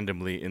being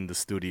randomly in the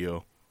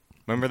studio.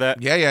 Remember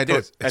that? Yeah, I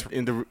did.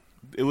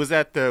 It was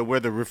at where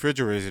the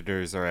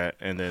refrigerators are at,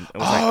 and then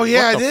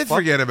I did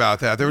forget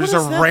about that. There was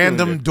just a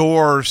random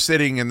door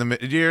sitting in the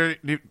middle.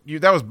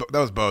 That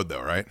was Bode,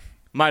 though, right?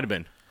 Might have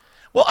been.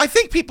 Well, I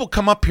think people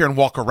come up here and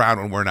walk around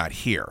when we're not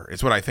here.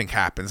 It's what I think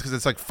happens, because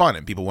it's like fun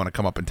and people want to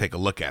come up and take a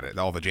look at it,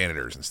 all the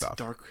janitors and stuff.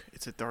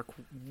 It's a dark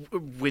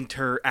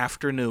winter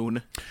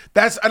afternoon.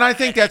 And I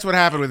think that's what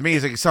happened with me,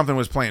 is like something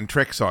was playing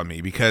tricks on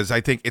me, because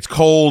I think it's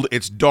cold,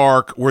 it's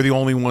dark, we're the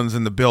only ones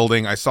in the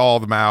building. I saw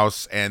the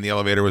mouse and the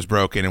elevator was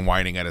broken and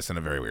whining at us in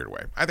a very weird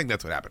way. I think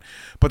that's what happened.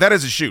 But that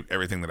is a shoot,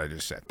 everything that I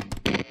just said.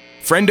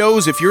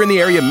 Friendos, if you're in the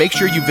area, make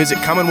sure you visit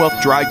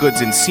Commonwealth Dry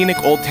Goods in scenic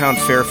Old Town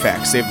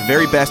Fairfax. They have the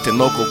very best in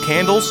local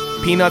candles,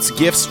 peanuts,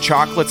 gifts,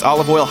 chocolates,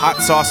 olive oil, hot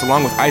sauce,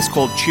 along with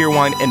ice-cold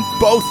cheerwine and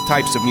both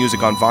types of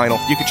music on vinyl.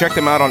 You can check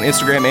them out on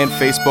Instagram and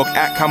Facebook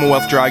at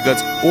Commonwealth Dry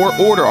Goods, or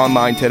order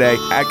online today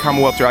at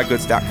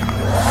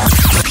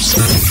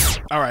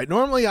CommonwealthDryGoods.com. All right,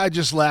 normally I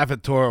just laugh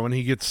at Tor when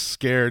he gets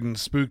scared and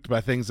spooked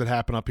by things that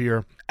happen up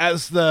here.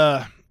 As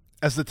the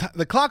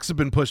clocks have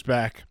been pushed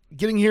back,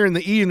 getting here in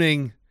the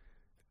evening,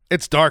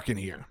 it's dark in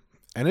here,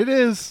 and it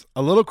is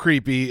a little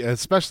creepy,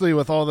 especially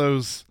with all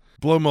those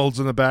blow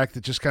molds in the back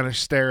that just kind of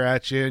stare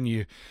at you, and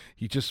you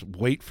just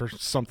wait for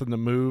something to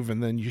move,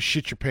 and then you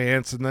shit your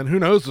pants, and then who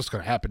knows what's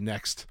going to happen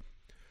next.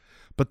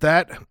 But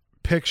that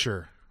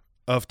picture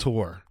of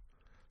Tor,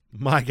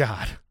 my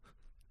God,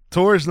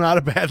 Tor is not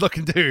a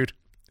bad-looking dude,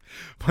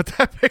 but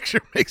that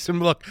picture makes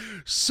him look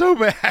so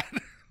bad.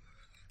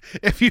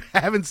 If you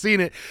haven't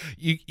seen it,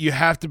 you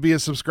have to be a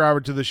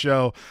subscriber to the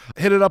show.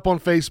 Hit it up on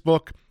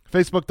Facebook.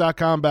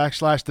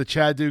 Facebook.com/The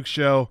Chad Dukes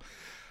Show.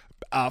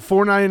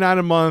 $4.99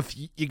 a month.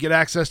 You get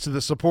access to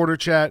the supporter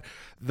chat.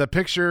 The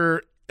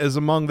picture is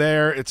among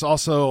there. It's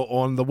also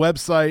on the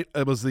website.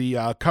 It was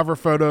the cover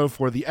photo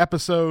for the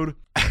episode.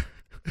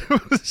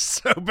 It was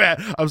so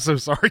bad. I'm so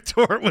sorry,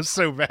 Tor. It was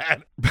so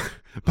bad.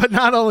 But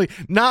not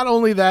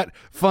only that,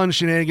 fun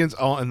shenanigans.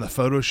 Oh, and the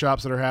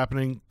photoshops that are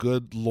happening.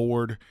 Good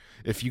Lord.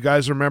 If you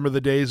guys remember the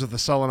days of the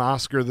sullen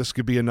Oscar, this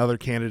could be another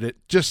candidate,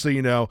 just so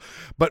you know.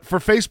 But for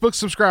Facebook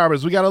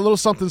subscribers, we got a little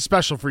something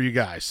special for you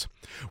guys.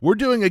 We're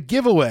doing a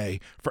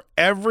giveaway for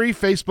every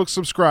Facebook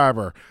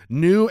subscriber,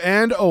 new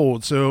and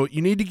old. So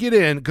you need to get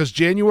in, because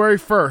January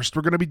 1st,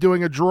 we're going to be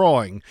doing a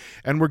drawing,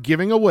 and we're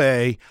giving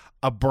away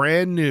a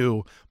brand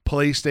new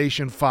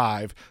PlayStation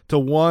 5 to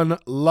one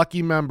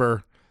lucky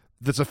member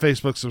that's a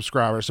Facebook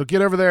subscriber. So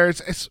get over there.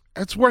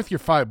 It's worth your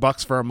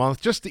 $5 for a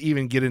month just to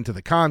even get into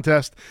the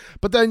contest.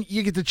 But then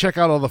you get to check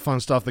out all the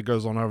fun stuff that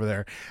goes on over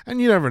there. And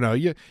you never know,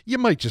 you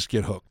might just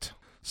get hooked.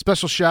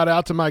 Special shout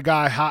out to my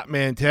guy Hot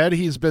Man Ted.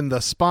 He's been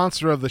the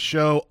sponsor of the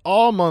show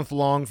all month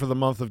long for the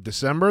month of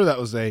December. That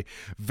was a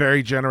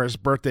very generous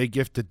birthday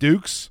gift to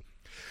Dukes.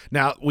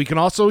 Now, we can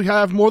also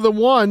have more than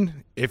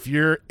one. If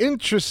you're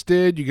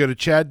interested, you go to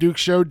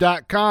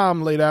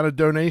ChadDukesShow.com, lay down a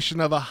donation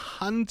of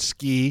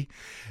 $100,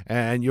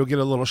 and you'll get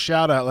a little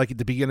shout-out like at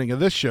the beginning of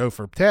this show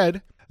for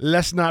Ted.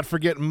 Let's not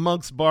forget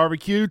Monk's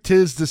Barbecue.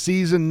 'Tis the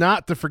season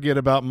not to forget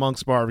about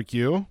Monk's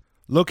Barbecue.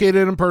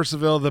 Located in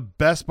Purcellville, the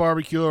best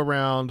barbecue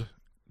around.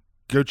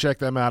 Go check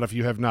them out if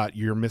you have not.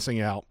 You're missing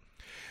out.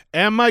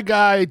 And my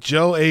guy,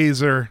 Joe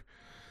Azer.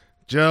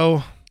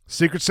 Joe,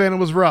 Secret Santa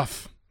was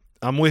rough.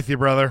 I'm with you,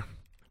 brother.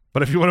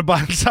 But if you want to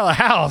buy and sell a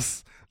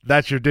house,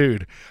 that's your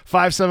dude.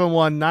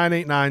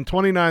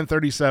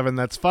 571-989-2937.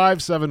 That's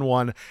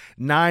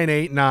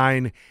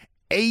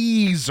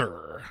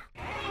 571-989-AZER.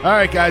 All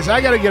right, guys,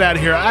 I got to get out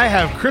of here. I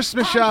have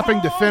Christmas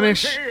shopping to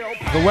finish.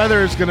 The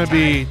weather is going to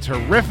be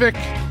terrific.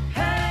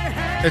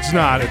 It's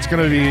not. It's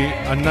going to be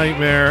a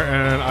nightmare,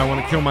 and I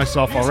want to kill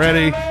myself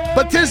already.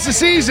 But 'tis the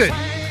season.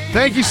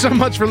 Thank you so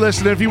much for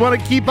listening. If you want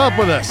to keep up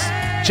with us,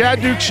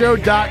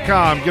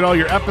 ChadDukesShow.com. Get all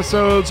your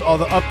episodes, all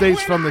the updates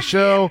from the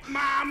show.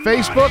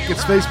 Facebook,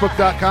 it's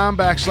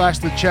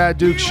Facebook.com/The Chad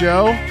Dukes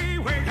Show.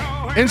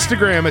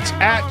 Instagram, it's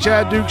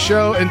 @Chad Dukes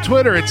Show. And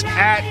Twitter, it's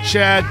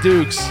 @Chad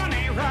Dukes.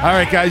 All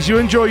right, guys, you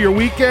enjoy your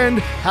weekend.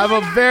 Have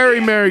a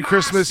very Merry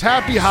Christmas.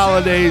 Happy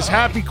holidays.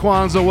 Happy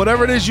Kwanzaa.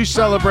 Whatever it is you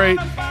celebrate,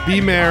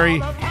 be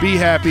merry. Be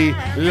happy.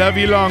 Love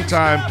you long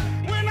time.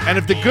 And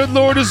if the good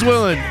Lord is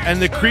willing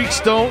and the creeks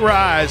don't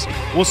rise,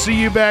 we'll see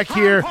you back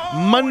here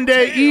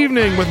Monday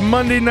evening with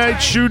Monday Night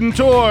Shooting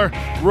Tour.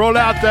 Roll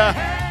out the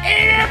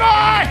 "Eat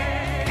Boy!"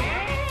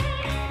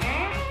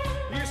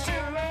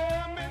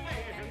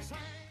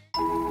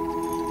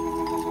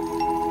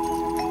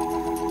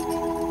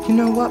 You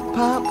know what,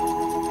 Pop?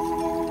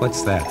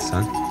 What's that,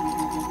 son?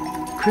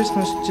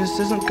 Christmas just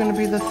isn't gonna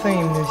be the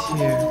theme this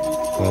year.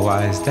 Well,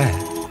 why is that?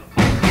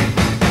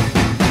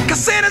 'Cause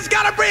Santa's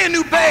got a brand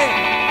new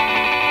bag.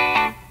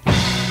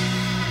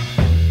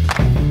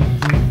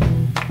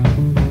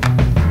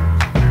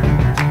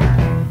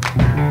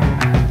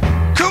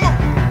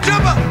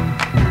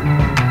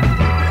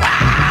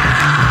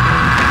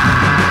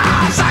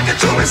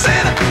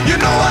 Santa, you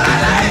know what I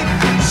like.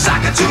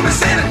 Sock it to me,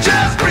 Santa,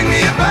 just bring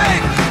me a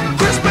bag.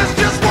 Christmas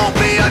just won't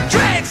be a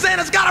drag.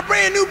 Santa's got a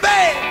brand new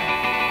bag.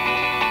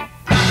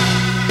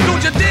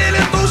 Don't you dare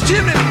let those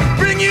chimneys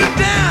bring you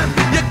down.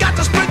 You got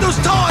to spread those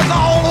toys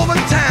all over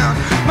town.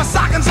 My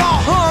stocking's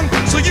all hung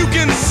so you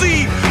can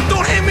see.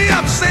 Don't hit me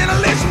up, Santa,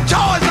 lay some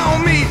toys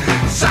on me.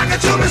 Sock it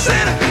to me,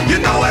 Santa, you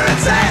know where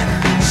it's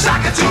at.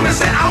 Sock it to me,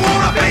 Santa, I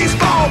want a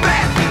baseball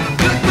bat.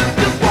 This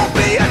won't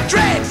be a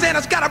drag.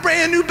 Santa's got a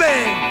brand new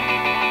bag.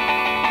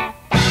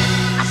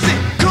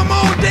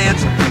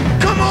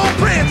 Come on,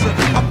 Prancer,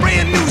 a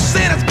brand new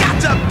Santa's got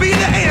to be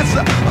the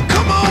answer.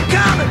 Come on,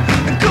 Comet,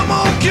 and come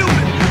on, Cupid.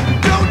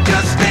 Don't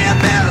just stand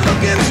there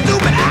looking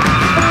stupid.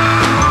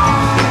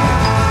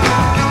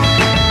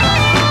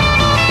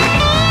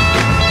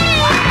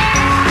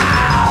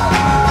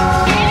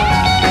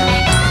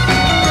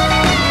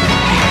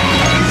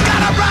 He's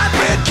got a bright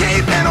red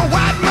cape and a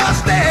white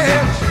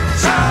mustache.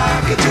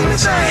 Sock it to me,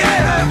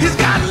 Santa. He's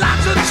got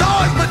lots of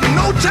toys, but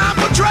no time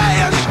for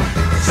trash.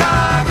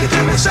 Sock it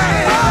to me,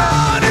 Santa.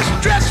 Oh, this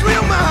dress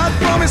real mud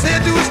from his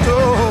head to his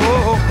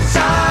toe.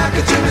 Sock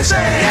it to me,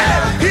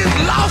 Santa. He's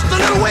lost a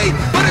little weight,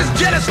 but his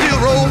jelly still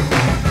rolls.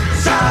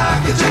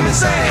 Sock it to me,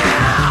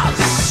 Santa.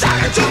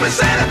 Sock it to me,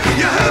 Santa.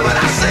 You heard what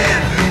I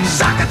said.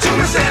 Sock it to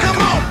me, Santa.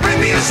 Come on,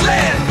 bring me a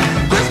sled.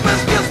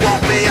 Christmas just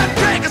won't be a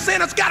drag, 'cause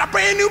Santa's got a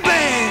brand new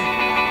band.